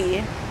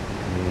baby,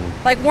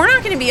 like we're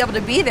not going to be able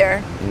to be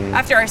there.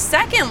 After our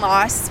second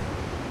loss,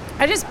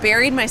 I just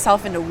buried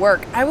myself into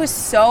work. I was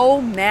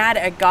so mad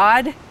at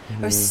God.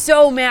 I was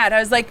so mad. I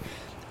was like,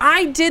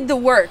 I did the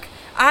work.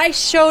 I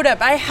showed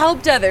up. I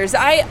helped others.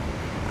 I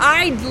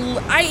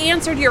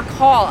answered your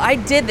call. I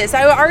did this.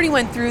 I already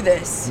went through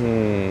this.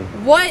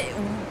 What?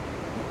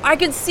 I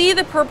could see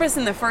the purpose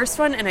in the first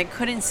one, and I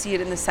couldn't see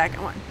it in the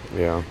second one.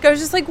 Yeah. I was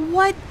just like,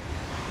 what?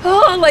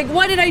 Oh, like,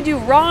 what did I do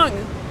wrong?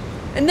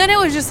 And then it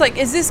was just like,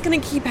 is this going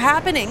to keep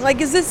happening? Like,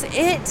 is this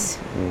it?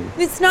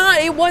 It's not.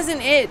 It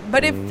wasn't it,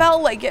 but it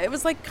felt like it. It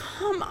was like,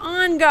 come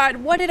on, God,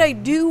 what did I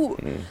do?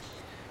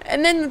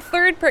 And then the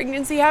third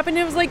pregnancy happened.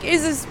 It was like,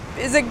 is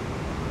it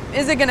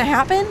going to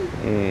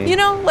happen? You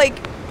know, like,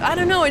 I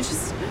don't know. It's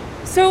just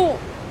so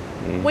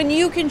when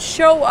you can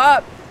show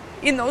up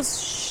in those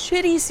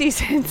shitty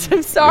seasons,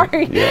 I'm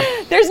sorry.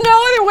 There's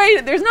no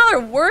other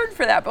word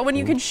for that. But when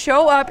you can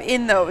show up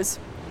in those,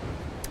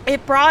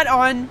 it brought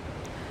on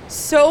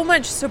so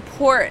much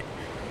support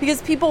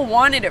because people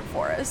wanted it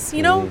for us,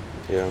 you know?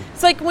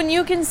 It's like when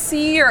you can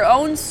see your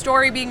own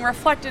story being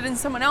reflected in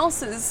someone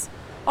else's,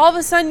 all of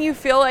a sudden you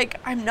feel like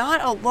I'm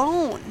not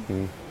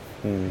alone.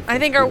 I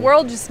think our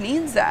world just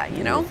needs that,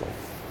 you know?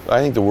 I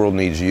think the world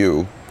needs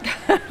you.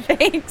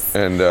 Thanks.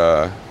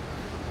 And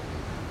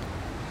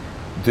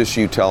just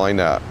you telling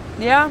that.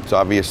 It's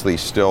obviously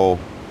still.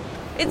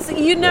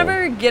 You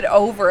never get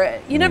over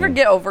it. You never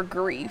get over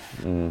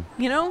grief, you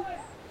know?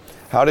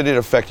 How did it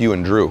affect you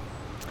and Drew?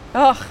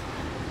 Oh,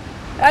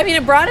 I mean,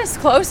 it brought us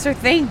closer,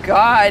 thank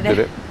God. Did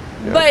it?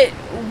 Yeah.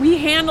 But we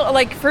handle,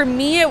 like, for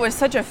me, it was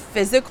such a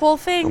physical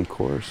thing. Of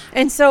course.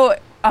 And so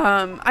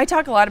I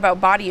talk a lot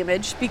about body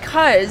image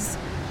because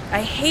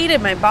I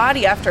hated my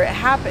body after it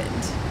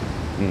happened.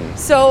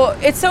 So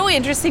it's so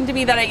interesting to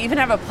me that I even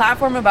have a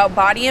platform about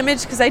body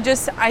image because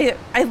I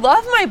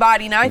love my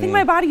body now. I think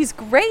my body's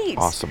great.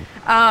 Awesome.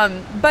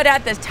 But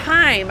at the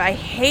time, I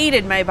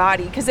hated my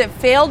body because it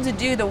failed to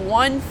do the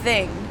one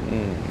thing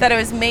that it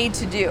was made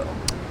to do.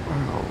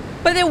 Wow.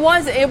 But it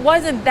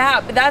wasn't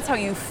that, but that's how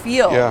you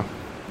feel. Yeah.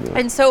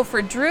 And so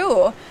for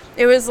Drew,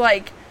 it was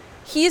like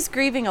he's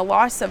grieving a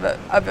loss of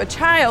a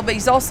child, but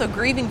he's also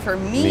grieving for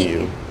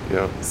me.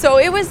 Yeah. So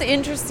it was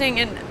interesting,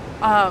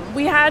 and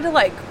we had to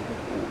like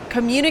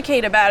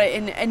communicate about it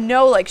and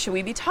know, like, should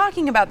we be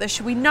talking about this?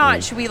 Should we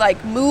not? Should we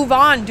like move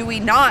on? Do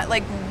we not?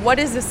 Like, what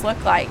does this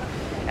look like?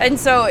 And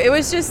so it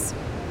was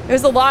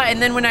a lot.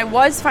 And then when I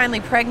was finally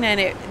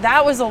pregnant,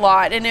 that was a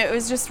lot. And it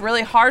was just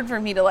really hard for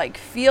me to like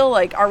feel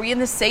like, are we in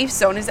the safe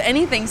zone? Is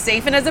anything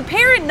safe? And as a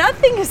parent,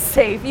 nothing is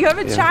safe. You have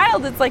a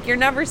child, it's like you're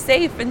never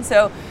safe. And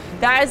so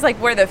that is like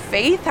where the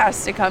faith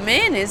has to come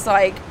in, is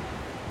like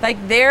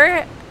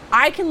there,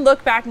 I can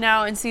look back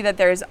now and see that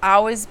there's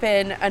always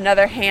been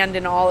another hand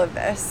in all of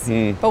this.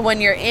 But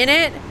when you're in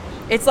it,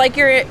 it's like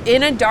you're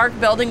in a dark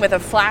building with a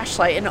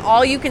flashlight and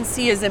all you can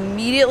see is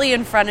immediately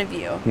in front of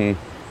you.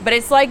 But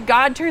it's like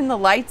God turned the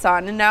lights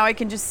on and now I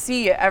can just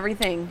see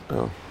everything.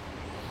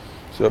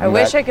 So I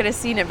wish I could have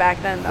seen it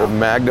back then, though. It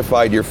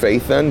magnified your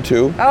faith then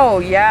too? Oh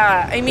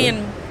yeah. I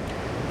mean,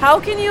 how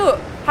can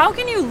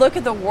you look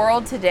at the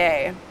world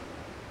today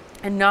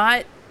and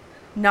not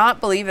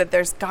believe that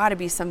there's got to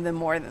be something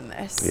more than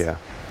this? Yeah.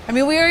 I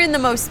mean, we are in the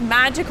most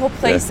magical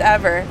place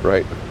ever.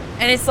 Right.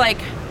 And it's like,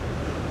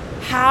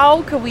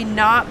 how could we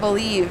not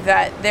believe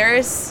that there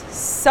is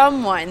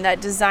someone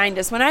that designed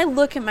us? When I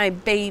look at my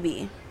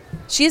baby,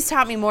 she's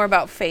taught me more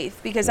about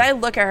faith, because I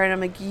look at her and I'm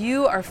like,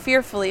 you are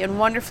fearfully and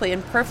wonderfully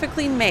and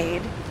perfectly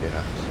made.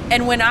 Yeah.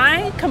 And when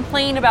I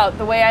complain about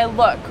the way I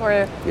look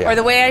or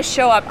the way I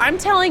show up, I'm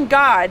telling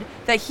God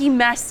that he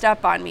messed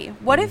up on me.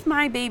 What if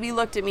my baby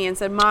looked at me and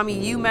said, Mommy,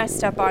 you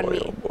messed up on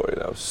me? Oh boy,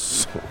 that was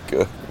so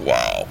good.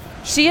 Wow.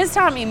 She has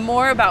taught me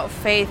more about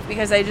faith,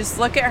 because I just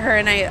look at her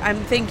and I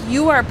think,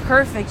 you are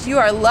perfect, you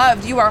are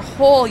loved, you are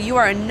whole, you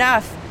are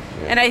enough.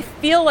 Yeah. And I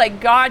feel like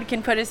God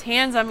can put his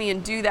hands on me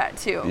and do that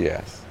too.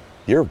 Yes.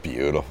 You're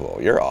beautiful.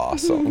 You're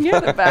awesome.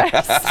 You're the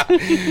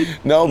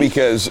best. No,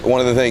 because one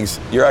of the things,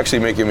 you're actually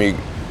making me,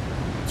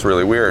 it's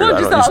really weird.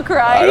 I'm just all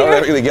crying. I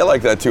don't really get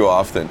like that too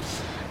often.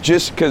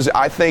 Just because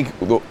I think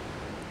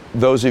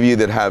those of you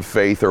that have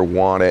faith or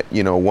want it,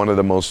 you know, one of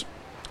the most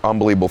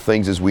unbelievable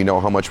things is we know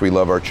how much we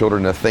love our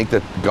children. To think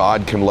that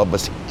God can love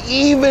us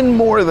even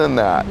more than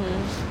that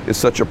is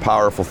such a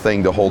powerful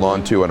thing to hold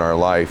on to in our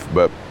life.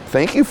 But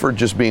thank you for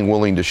just being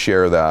willing to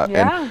share that.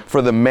 Yeah. And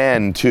for the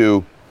men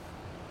too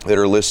that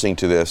are listening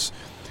to this,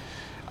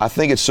 I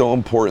think it's so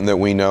important that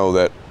we know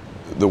that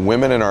the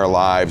women in our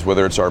lives,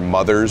 whether it's our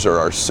mothers or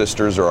our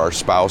sisters or our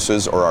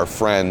spouses or our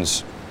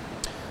friends,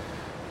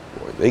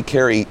 they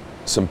carry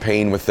some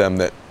pain with them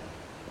that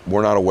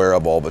we're not aware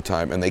of all the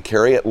time, and they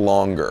carry it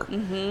longer.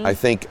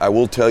 I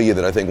will tell you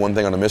that I think one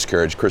thing on a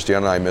miscarriage,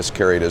 Christiana and I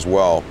miscarried as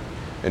well,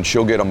 and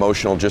she'll get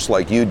emotional just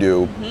like you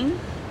do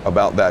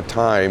about that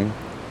time.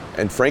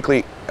 And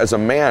frankly, as a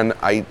man,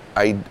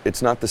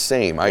 it's not the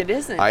same. It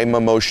isn't. I'm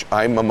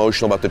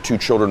emotional about the 2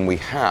 children we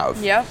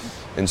have. Yep.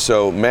 And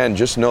so, men,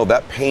 just know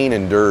that pain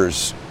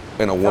endures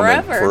in a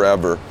woman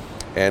forever.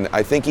 And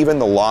I think even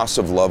the loss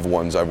of loved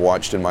ones I've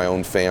watched in my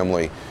own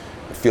family,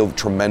 I feel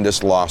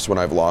tremendous loss when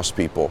I've lost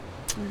people.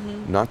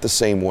 Not the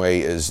same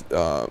way as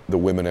the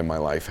women in my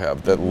life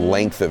have. The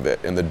length of it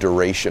and the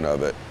duration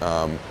of it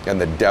and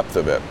the depth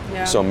of it.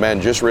 Yeah. So men,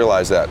 just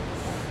realize that.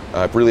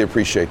 I really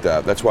appreciate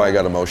that. That's why I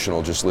got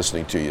emotional just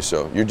listening to you.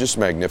 So you're just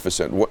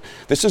magnificent.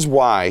 This is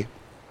why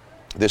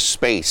this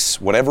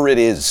space, whatever it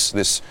is,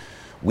 this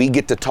we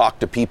get to talk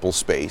to people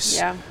space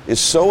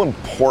is so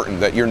important,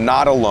 that you're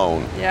not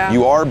alone. Yeah.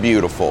 You are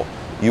beautiful.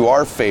 You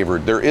are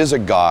favored. There is a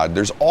God.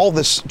 There's all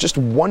this just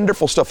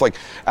wonderful stuff. Like,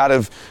 out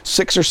of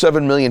 6 or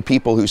 7 million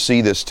people who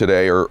see this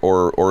today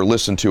or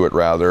listen to it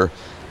rather,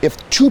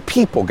 if 2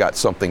 people got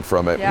something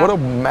from it, what a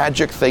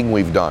magic thing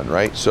we've done,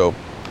 right? So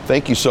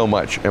thank you so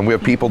much. And we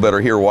have people that are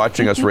here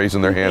watching us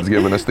raising their hands,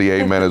 giving us the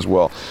amen as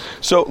well.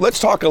 So let's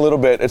talk a little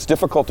bit. It's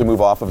difficult to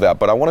move off of that,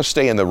 but I want to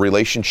stay in the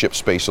relationship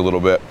space a little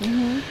bit.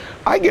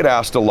 I get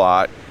asked a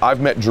lot.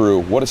 I've met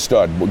Drew. What a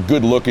stud.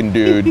 Good looking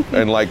dude.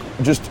 And like,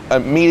 just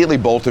immediately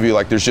both of you,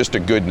 like, there's just a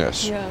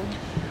goodness. Yeah.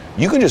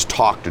 You can just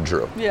talk to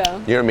Drew. Yeah.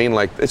 You know what I mean?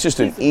 Like, it's just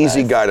an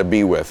easy guy to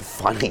be with.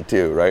 Funny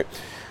too, right?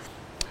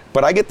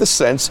 But I get the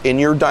sense in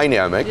your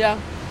dynamic,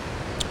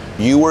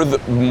 you are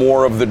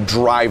more of the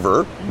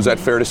driver. Is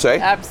that fair to say?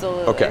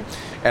 Absolutely. Okay.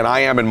 And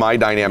I am in my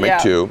dynamic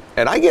too.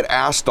 And I get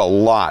asked a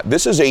lot.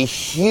 This is a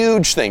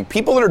huge thing.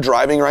 People that are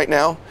driving right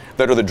now,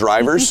 that are the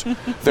drivers,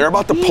 they're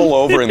about to pull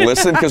over and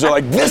listen, because they're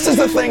like, this is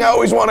the thing I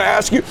always want to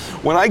ask you.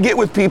 When I get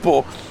with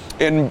people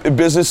in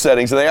business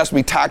settings and they ask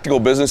me tactical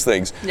business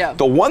things,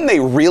 the one they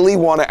really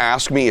want to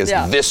ask me is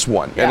this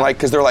one. And like,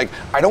 because they're like,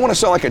 I don't want to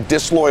sound like a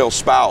disloyal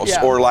spouse,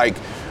 or like,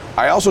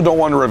 I also don't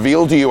want to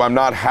reveal to you I'm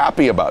not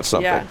happy about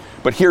something.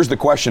 But here's the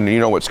question, and you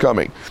know what's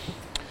coming.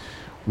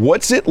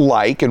 What's it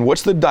like, and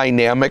what's the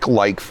dynamic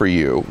like for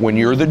you when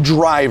you're the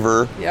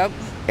driver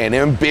and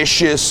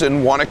ambitious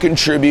and want to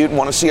contribute and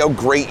want to see how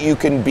great you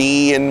can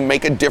be and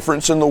make a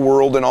difference in the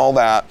world and all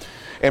that,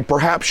 and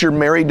perhaps you're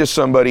married to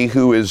somebody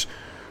who is,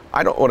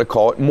 I don't want to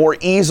call it, more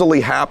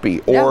easily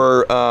happy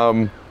or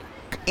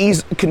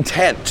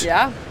content.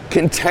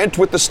 Content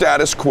with the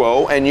status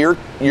quo, and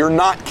you're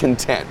not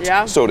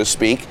content, so to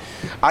speak.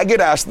 I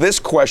get asked this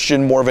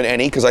question more than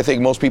any, because I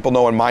think most people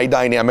know in my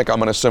dynamic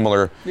I'm in a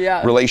similar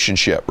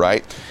relationship,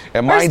 right?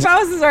 And our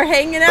spouses are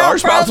hanging out. Our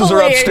spouses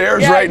are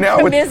upstairs right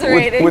now with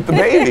the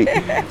baby.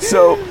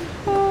 So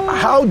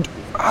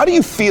how do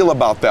you feel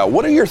about that?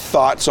 What are your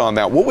thoughts on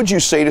that? What would you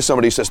say to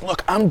somebody who says,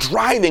 look, I'm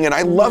driving and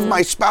I love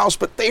my spouse,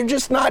 but they're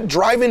just not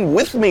driving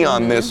with me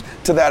on this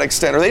to that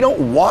extent, or they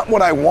don't want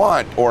what I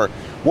want, or,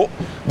 well,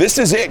 this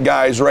is it,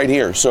 guys, right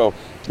here. So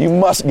you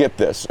must get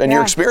this, and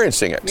you're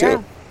experiencing it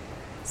too.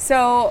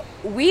 So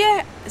we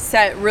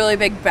set really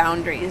big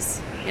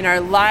boundaries in our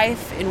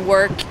life, in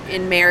work,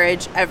 in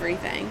marriage,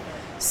 everything.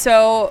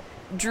 So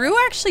Drew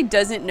actually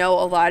doesn't know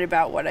a lot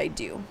about what I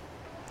do.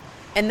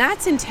 And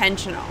that's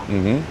intentional.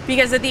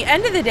 Because at the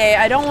end of the day,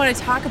 I don't want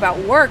to talk about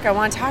work. I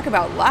want to talk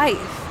about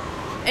life.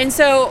 And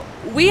so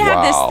we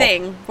have this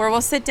thing where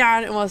we'll sit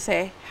down and we'll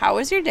say, how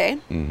was your day?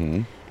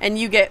 Mm-hmm. And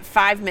you get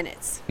 5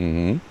 minutes.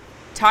 Mm-hmm.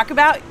 Talk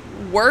about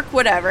work,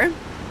 whatever.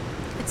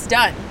 It's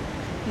done.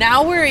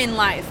 Now we're in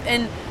life.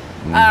 And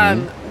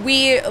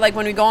we, like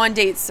when we go on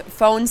dates,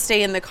 phones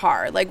stay in the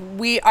car. Like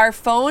our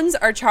phones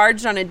are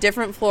charged on a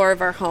different floor of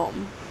our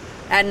home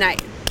at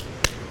night.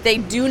 They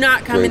do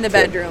not come in the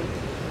bedroom.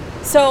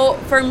 So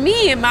for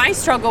me, my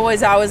struggle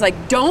was I was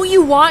like, don't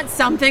you want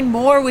something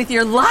more with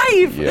your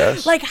life?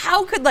 Yes. Like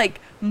how could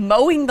like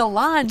mowing the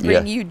lawn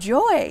bring you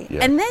joy?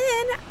 Yeah. And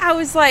then I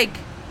was like,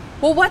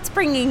 well, what's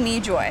bringing me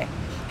joy?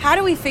 How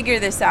do we figure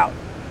this out?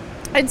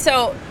 And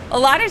so a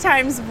lot of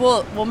times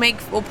we'll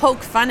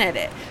poke fun at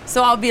it.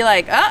 So I'll be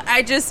like,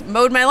 I just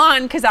mowed my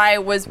lawn because I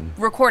was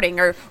recording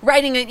or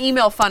writing an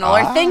email funnel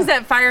or things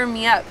that fire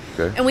me up.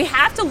 Okay. And we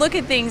have to look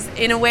at things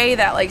in a way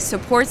that like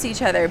supports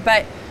each other.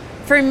 But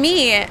for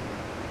me,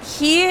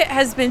 he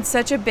has been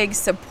such a big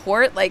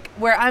support, like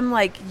where I'm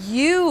like,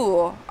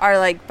 you are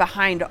like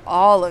behind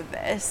all of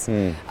this.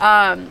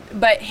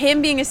 But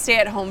him being a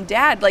stay-at-home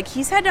dad, like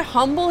he's had to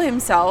humble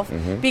himself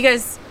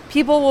because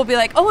people will be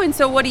like, oh, and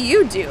so what do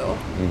you do?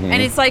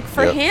 And it's like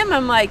for him,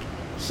 I'm like,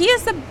 he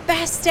is the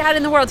best dad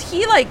in the world.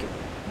 He like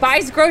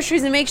buys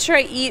groceries and makes sure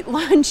I eat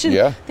lunch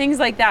and things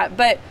like that.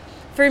 But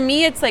for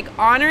me, it's like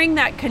honoring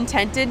that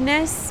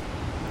contentedness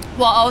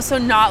while also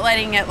not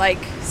letting it like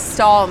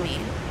stall me.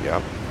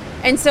 Yeah.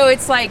 And so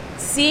it's like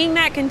seeing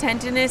that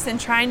contentedness and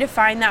trying to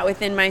find that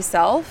within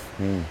myself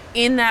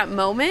in that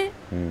moment,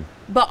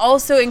 but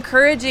also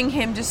encouraging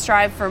him to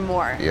strive for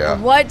more. Yeah.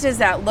 What does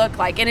that look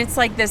like? And it's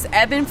like this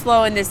ebb and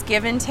flow and this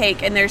give and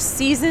take, and there's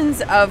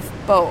seasons of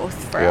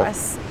both for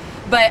us.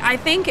 But I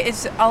think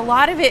it's a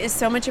lot of it is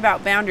so much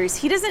about boundaries.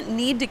 He doesn't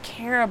need to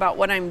care about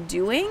what I'm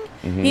doing.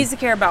 He needs to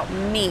care about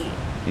me.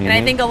 And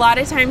I think a lot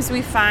of times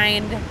we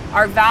find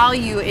our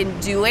value in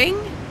doing.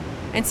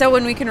 And so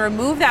when we can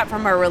remove that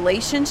from our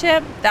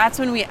relationship, that's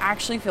when we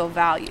actually feel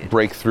valued.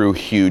 Breakthrough,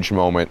 huge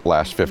moment,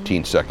 last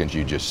 15 seconds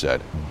you just said.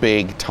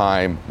 Big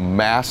time,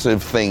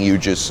 massive thing you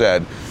just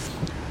said.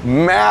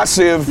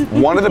 Massive,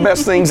 one of the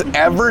best things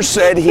ever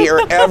said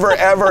here, ever.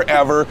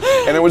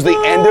 And it was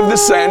the end of the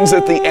sentence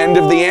at the end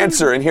of the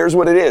answer. And here's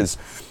what it is.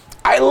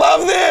 I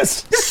love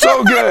this.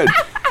 So good.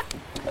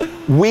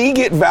 We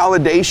get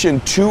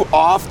validation too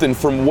often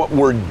from what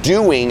we're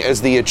doing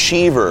as the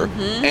achiever.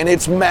 And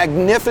it's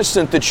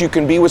magnificent that you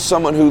can be with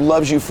someone who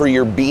loves you for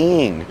your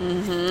being.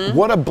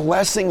 What a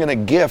blessing and a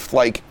gift.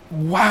 Like,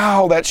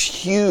 wow, that's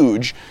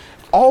huge.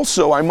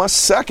 Also, I must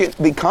second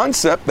the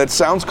concept that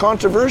sounds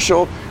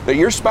controversial that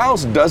your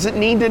spouse doesn't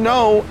need to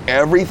know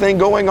everything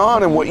going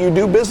on and what you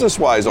do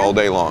business-wise all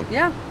day long.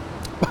 Yeah.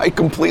 I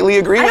completely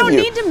agree with you. I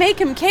don't need to make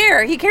him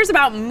care. He cares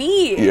about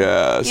me.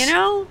 Yes. You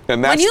know?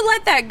 And that's, when you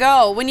let that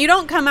go, when you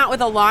don't come out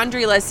with a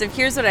laundry list of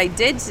here's what I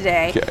did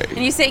today, and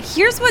you say,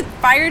 here's what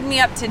fired me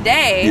up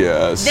today,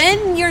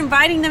 then you're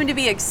inviting them to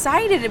be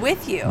excited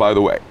with you. By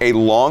the way, a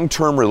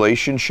long-term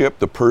relationship,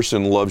 the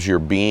person loves your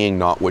being,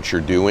 not what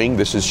you're doing.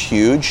 This is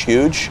huge,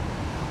 huge.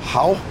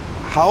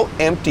 How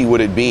empty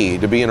would it be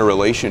to be in a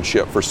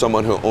relationship for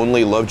someone who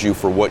only loved you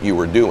for what you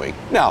were doing?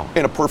 Now,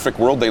 in a perfect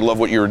world, they love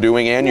what you were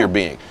doing and your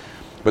being.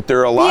 But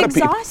there are a lot of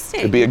people.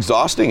 It'd be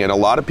exhausting, and a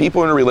lot of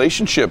people in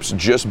relationships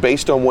just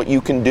based on what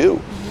you can do,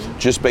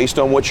 just based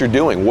on what you're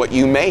doing, what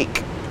you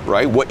make,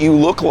 right? What you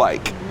look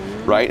like,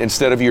 right?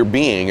 Instead of your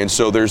being. And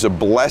so there's a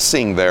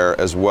blessing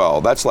there as well.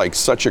 That's like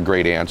such a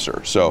great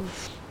answer. So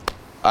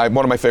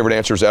one of my favorite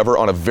answers ever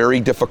on a very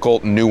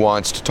difficult,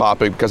 nuanced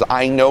topic, because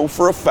I know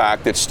for a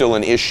fact it's still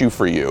an issue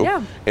for you.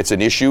 Yeah. It's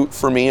an issue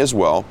for me as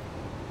well.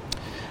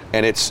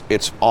 And it's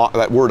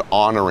that word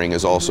honoring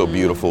is also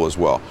beautiful as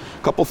well.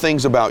 A couple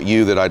things about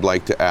you that I'd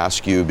like to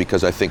ask you,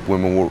 because I think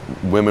women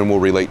will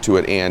relate to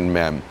it, and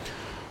men.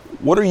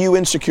 What are you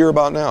insecure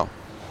about now?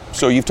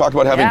 So you've talked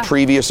about having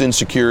previous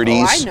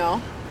insecurities. Oh, I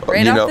know.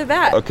 Right off the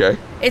bat. Okay.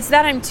 It's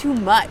that I'm too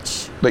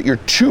much. That you're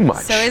too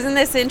much. So isn't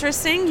this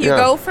interesting? You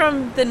go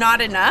from the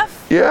not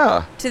enough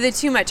to the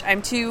too much.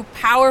 I'm too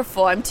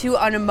powerful. I'm too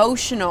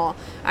unemotional.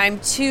 I'm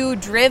too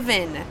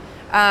driven.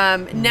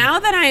 Now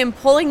that I am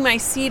pulling my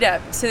seat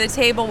up to the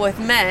table with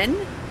men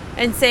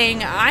and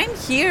saying, I'm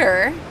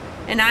here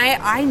and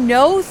I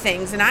know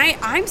things and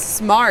I'm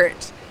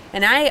smart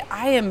and I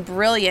am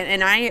brilliant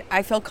and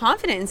I feel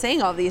confident in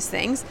saying all these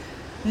things.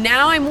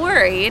 Now I'm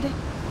worried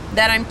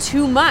that I'm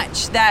too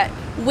much, that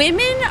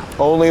women...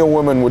 Only a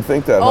woman would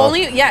think that,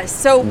 Yes.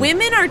 So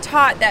women are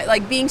taught that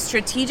like being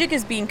strategic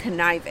is being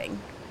conniving.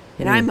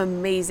 And I'm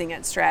amazing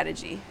at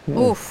strategy.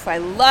 Oof, I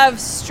love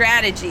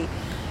strategy.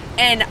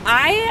 And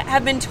I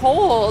have been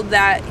told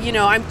that,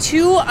 I'm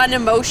too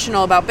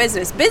unemotional about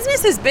business.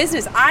 Business is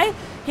business. I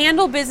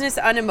handle business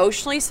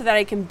unemotionally so that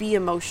I can be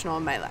emotional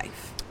in my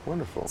life.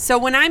 Wonderful. So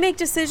when I make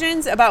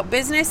decisions about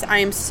business, I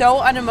am so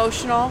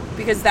unemotional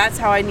because that's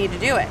how I need to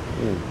do it.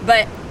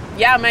 But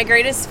yeah, my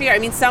greatest fear. I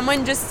mean,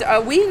 someone just a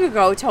week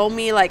ago told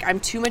me like I'm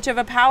too much of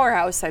a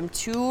powerhouse. I'm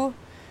too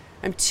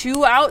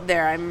out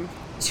there. I'm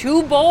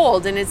too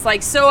bold. And it's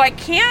like, so I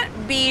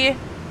can't be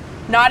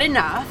not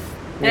enough.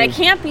 And I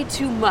can't be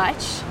too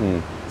much.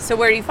 So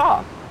where do you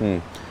fall?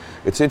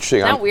 It's interesting.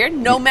 Isn't that weird?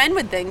 No men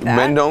would think that.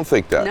 Men don't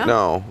think that.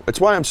 No.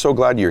 It's why I'm so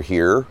glad you're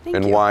here,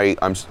 Thank you. why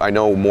I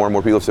know more and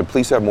more people have said,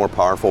 please have more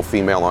powerful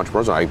female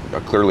entrepreneurs. And I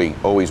clearly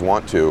always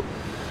want to,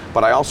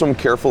 but I also am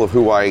careful of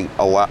who I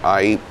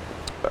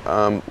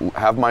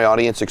have my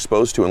audience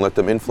exposed to and let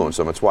them influence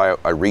them. That's why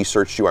I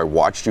researched you. I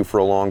watched you for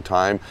a long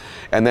time,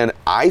 and then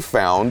I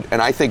found, and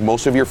I think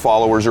most of your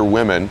followers are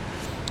women,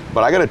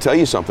 but I got to tell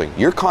you something.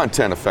 Your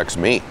content affects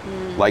me.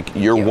 Like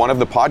you're one of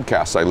the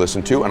podcasts I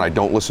listen to, and I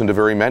don't listen to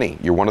very many.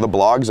 You're one of the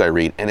blogs I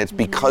read, and it's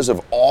because of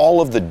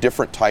all of the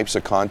different types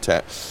of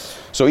content.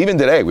 So even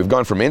today, we've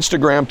gone from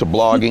Instagram to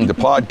blogging to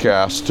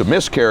podcasts to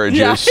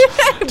miscarriages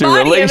to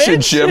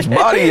relationships,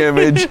 body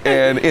image,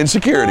 and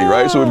insecurity,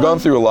 right? So we've gone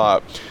through a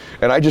lot,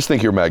 and I just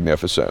think you're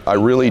magnificent. I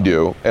really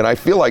do, and I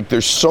feel like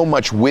there's so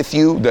much with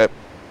you that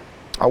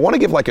I want to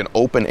give like an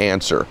open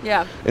answer.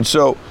 Yeah. And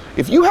so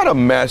if you had a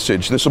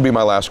message, this will be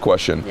my last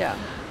question. Yeah.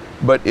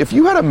 But if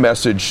you had a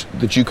message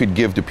that you could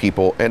give to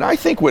people, and I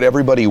think what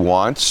everybody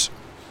wants,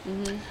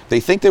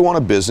 they think they want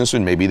a business,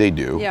 and maybe they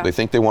do. Yeah. They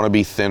think they want to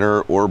be thinner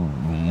or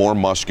more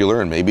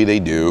muscular, and maybe they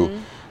do.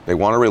 They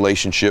want a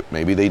relationship,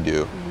 maybe they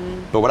do.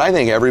 But what I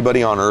think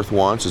everybody on earth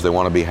wants is they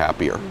want to be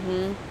happier.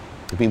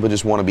 People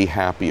just want to be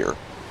happier.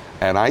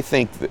 And I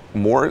think that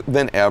more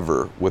than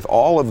ever, with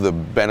all of the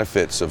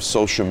benefits of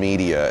social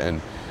media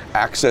and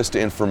access to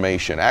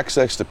information,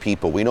 access to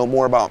people, we know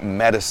more about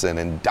medicine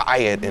and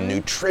diet and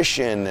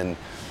nutrition and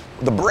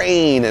the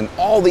brain and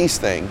all these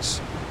things.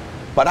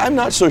 But I'm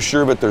not so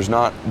sure that there's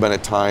not been a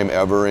time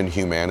ever in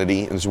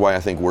humanity, and this is why I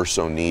think we're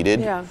so needed,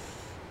 where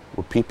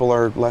people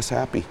are less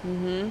happy.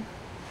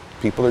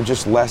 People are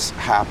just less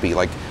happy.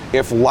 Like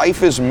if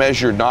life is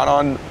measured not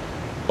on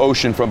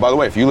oceanfront, by the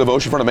way, if you live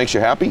oceanfront, it makes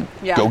you happy,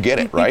 go get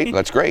it, right?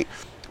 That's great.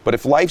 But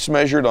if life's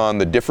measured on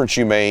the difference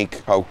you make,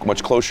 how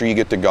much closer you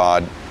get to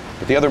God,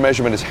 but the other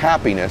measurement is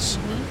happiness,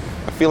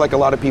 I feel like a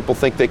lot of people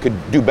think they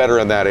could do better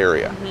in that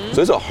area.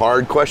 So it's a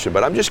hard question,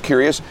 but I'm just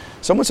curious.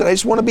 Someone said, I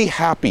just want to be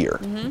happier.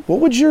 What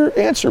would your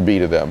answer be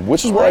to them?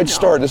 Which is where I'd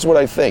start. This is what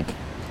I think.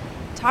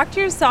 Talk to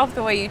yourself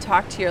the way you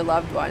talk to your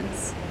loved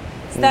ones.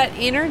 It's that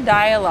inner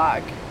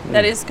dialogue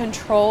that is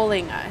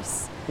controlling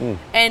us.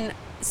 And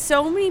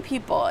so many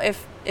people,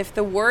 if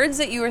the words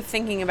that you were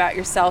thinking about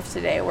yourself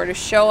today were to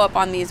show up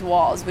on these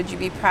walls, would you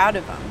be proud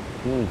of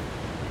them?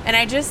 And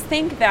I just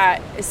think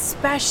that,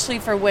 especially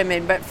for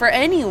women, but for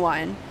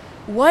anyone,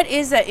 what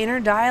is that inner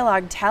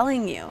dialogue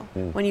telling you?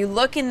 When you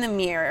look in the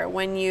mirror,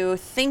 when you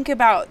think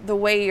about the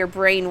way your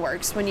brain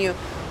works,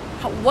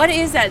 what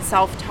is that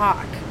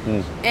self-talk?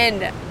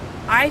 And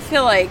I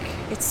feel like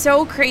it's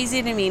so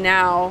crazy to me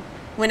now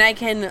when I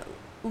can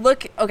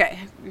look,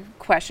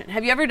 question.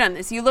 Have you ever done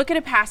this? You look at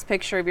a past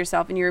picture of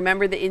yourself and you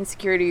remember the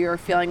insecurity you were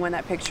feeling when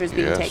that picture is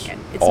being taken.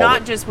 It's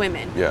not just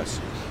women. Yes.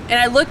 And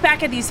I look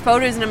back at these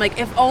photos and I'm like,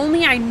 if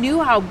only I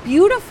knew how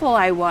beautiful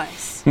I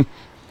was.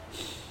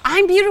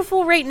 I'm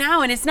beautiful right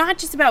now, and it's not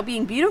just about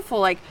being beautiful.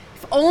 Like,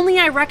 if only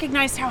I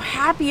recognized how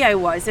happy I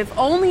was. If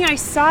only I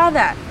saw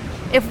that.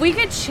 If we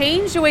could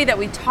change the way that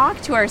we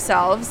talk to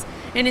ourselves,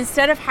 and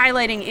instead of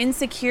highlighting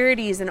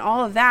insecurities and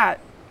all of that,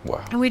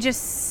 and we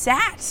just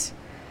sat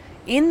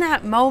in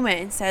that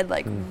moment and said,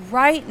 like,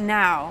 right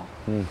now,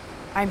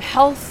 I'm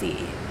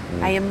healthy,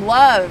 I am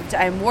loved,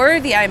 I'm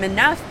worthy, I'm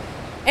enough.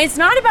 And it's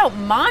not about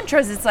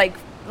mantras, it's like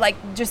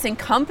just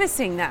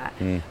encompassing that.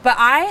 But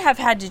I have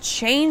had to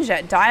change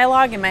that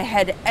dialogue in my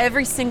head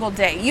every single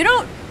day. You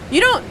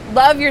don't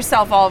love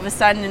yourself all of a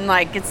sudden and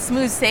like it's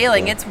smooth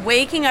sailing. It's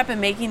waking up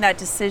and making that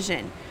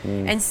decision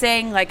and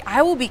saying like,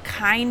 I will be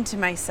kind to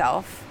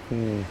myself.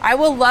 I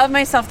will love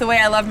myself the way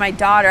I love my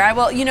daughter. I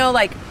will,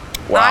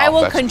 I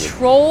will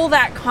control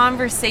that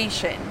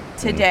conversation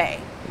today.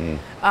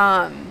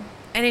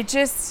 And it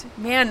just,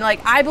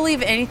 I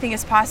believe anything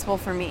is possible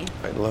for me.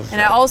 I love that.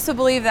 And I also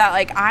believe that,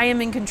 I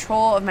am in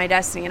control of my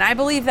destiny. And I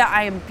believe that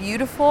I am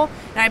beautiful.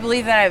 And I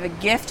believe that I have a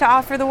gift to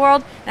offer the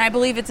world. And I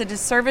believe it's a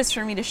disservice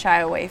for me to shy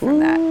away from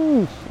that.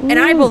 And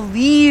I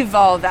believe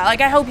all of that.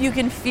 I hope you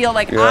can feel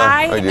like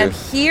I am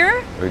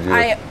here.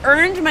 I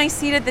earned my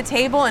seat at the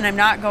table, and I'm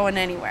not going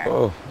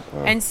anywhere.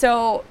 And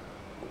so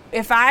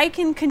if I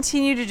can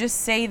continue to just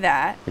say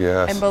that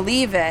and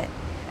believe it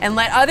and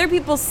let other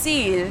people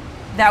see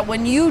that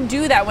when you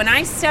do that, when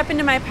I step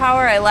into my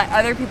power, I let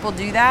other people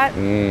do that,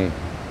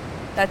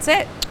 that's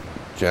it.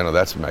 Jenna,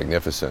 that's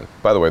magnificent.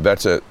 By the way,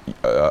 that's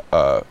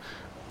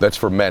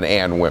for men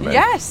and women.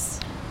 Yes.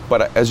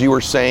 But as you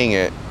were saying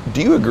it,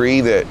 do you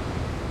agree that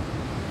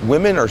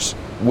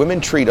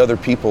women treat other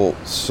people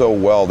so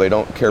well, they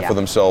don't care for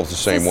themselves the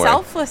same way? It's a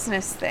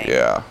selflessness thing.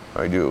 Yeah,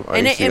 I do.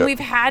 And we've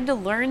had to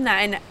learn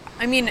that. And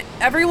I mean,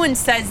 everyone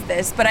says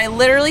this, but I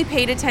literally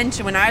paid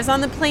attention when I was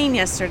on the plane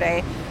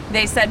yesterday.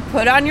 They said,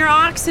 put on your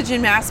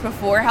oxygen mask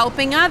before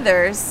helping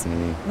others.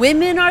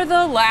 Women are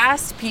the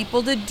last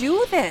people to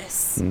do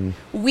this.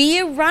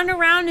 We run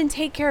around and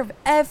take care of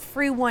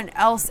everyone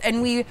else,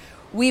 and we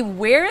we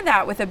wear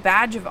that with a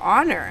badge of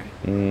honor.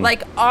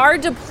 Like our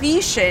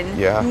depletion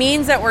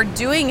means that we're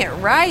doing it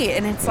right.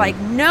 And it's like,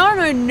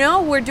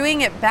 no, we're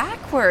doing it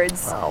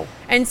backwards. Wow.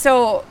 And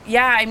so,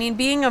 yeah, I mean,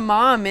 being a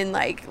mom and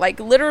like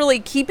literally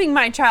keeping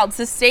my child,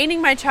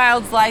 sustaining my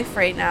child's life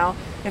right now,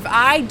 if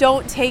I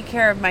don't take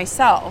care of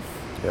myself,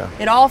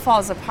 it all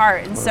falls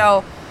apart. And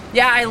so,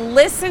 yeah, I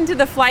listened to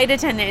the flight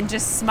attendant and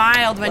just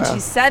smiled when she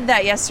said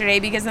that yesterday,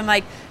 because I'm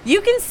like,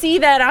 you can see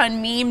that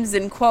on memes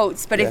and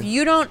quotes, but if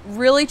you don't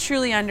really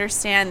truly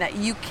understand that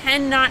you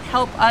cannot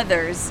help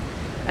others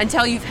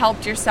until you've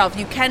helped yourself,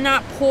 you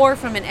cannot pour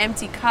from an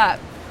empty cup.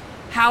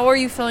 How are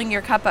you filling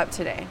your cup up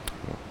today?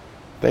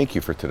 Thank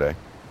you for today.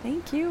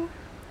 Thank you.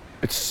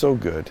 It's so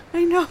good.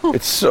 I know.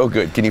 It's so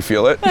good. Can you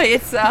feel it?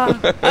 It's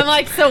I'm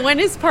like, so when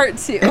is part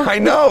 2? I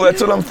know,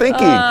 that's what I'm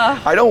thinking.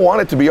 I don't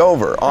want it to be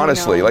over,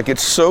 honestly. Like,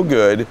 it's so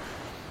good.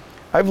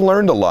 I've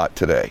learned a lot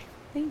today.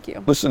 Thank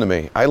you. Listen to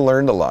me. I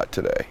learned a lot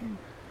today.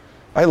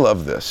 I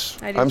love this.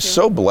 I'm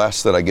so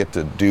blessed that I get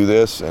to do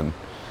this, and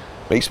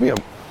makes me,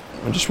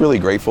 I'm just really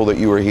grateful that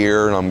you were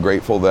here, and I'm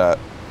grateful that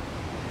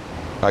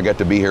I got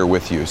to be here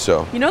with you.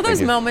 So you know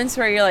those moments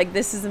where you're like,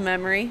 this is a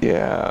memory?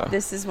 Yeah.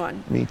 This is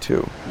one. Me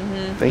too.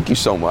 Thank you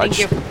so much.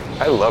 Thank you.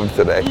 I loved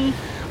today.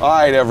 All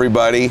right,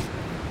 everybody.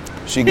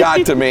 She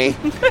got to me.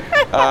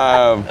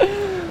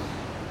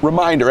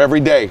 Reminder,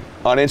 every day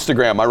on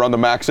Instagram, I run the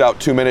Max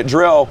Out 2-minute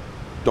drill.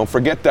 Don't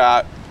forget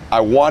that. I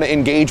want to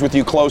engage with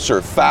you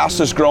closer.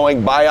 Fastest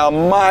growing by a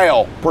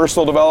mile.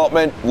 Personal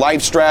development,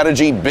 life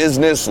strategy,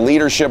 business,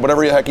 leadership,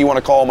 whatever the heck you want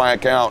to call my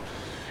account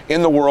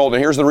in the world.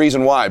 And here's the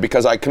reason why,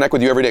 because I connect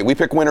with you every day. We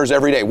pick winners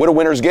every day. What do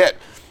winners get?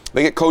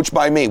 They get coached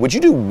by me. Would you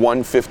do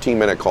one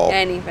 15-minute call?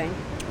 Anything.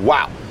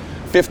 Wow.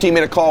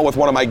 15-minute call with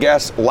one of my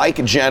guests,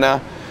 like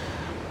Jenna.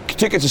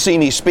 Tickets to see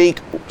me speak.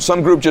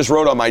 Some group just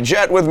rode on my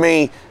jet with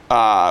me.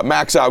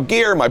 Max Out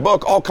gear, my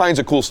book, all kinds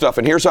of cool stuff.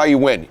 And here's how you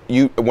win.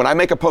 When I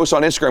make a post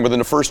on Instagram within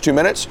the first 2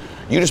 minutes,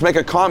 you just make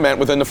a comment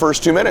within the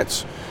first 2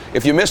 minutes.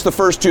 If you miss the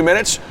first 2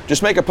 minutes,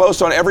 just make a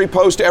post on every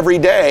post every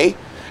day.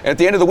 And at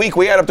the end of the week,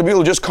 we add up to people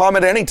who just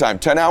comment anytime.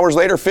 10 hours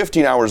later,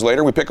 15 hours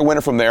later, we pick a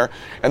winner from there.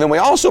 And then we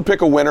also pick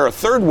a winner, a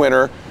third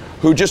winner,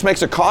 who just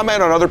makes a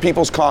comment on other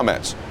people's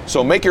comments.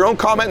 So make your own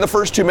comment in the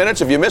first 2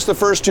 minutes. If you miss the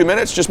first 2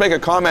 minutes, just make a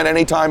comment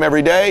anytime,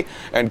 every day,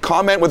 and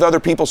comment with other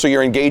people so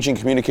you're engaging,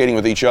 communicating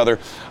with each other.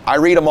 I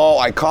read them all.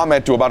 I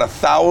comment to about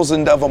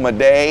 1,000 of them a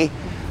day,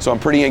 so I'm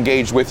pretty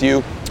engaged with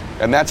you.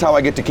 And that's how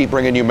I get to keep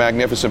bringing you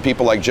magnificent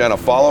people like Jenna.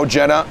 Follow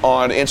Jenna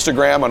on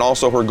Instagram and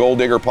also her Gold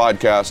Digger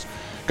podcast.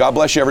 God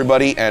bless you,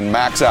 everybody, and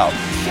Max Out.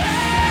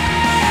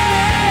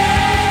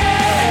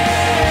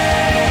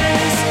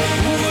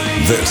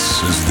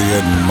 This is the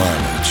Ed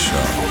Milet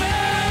Show.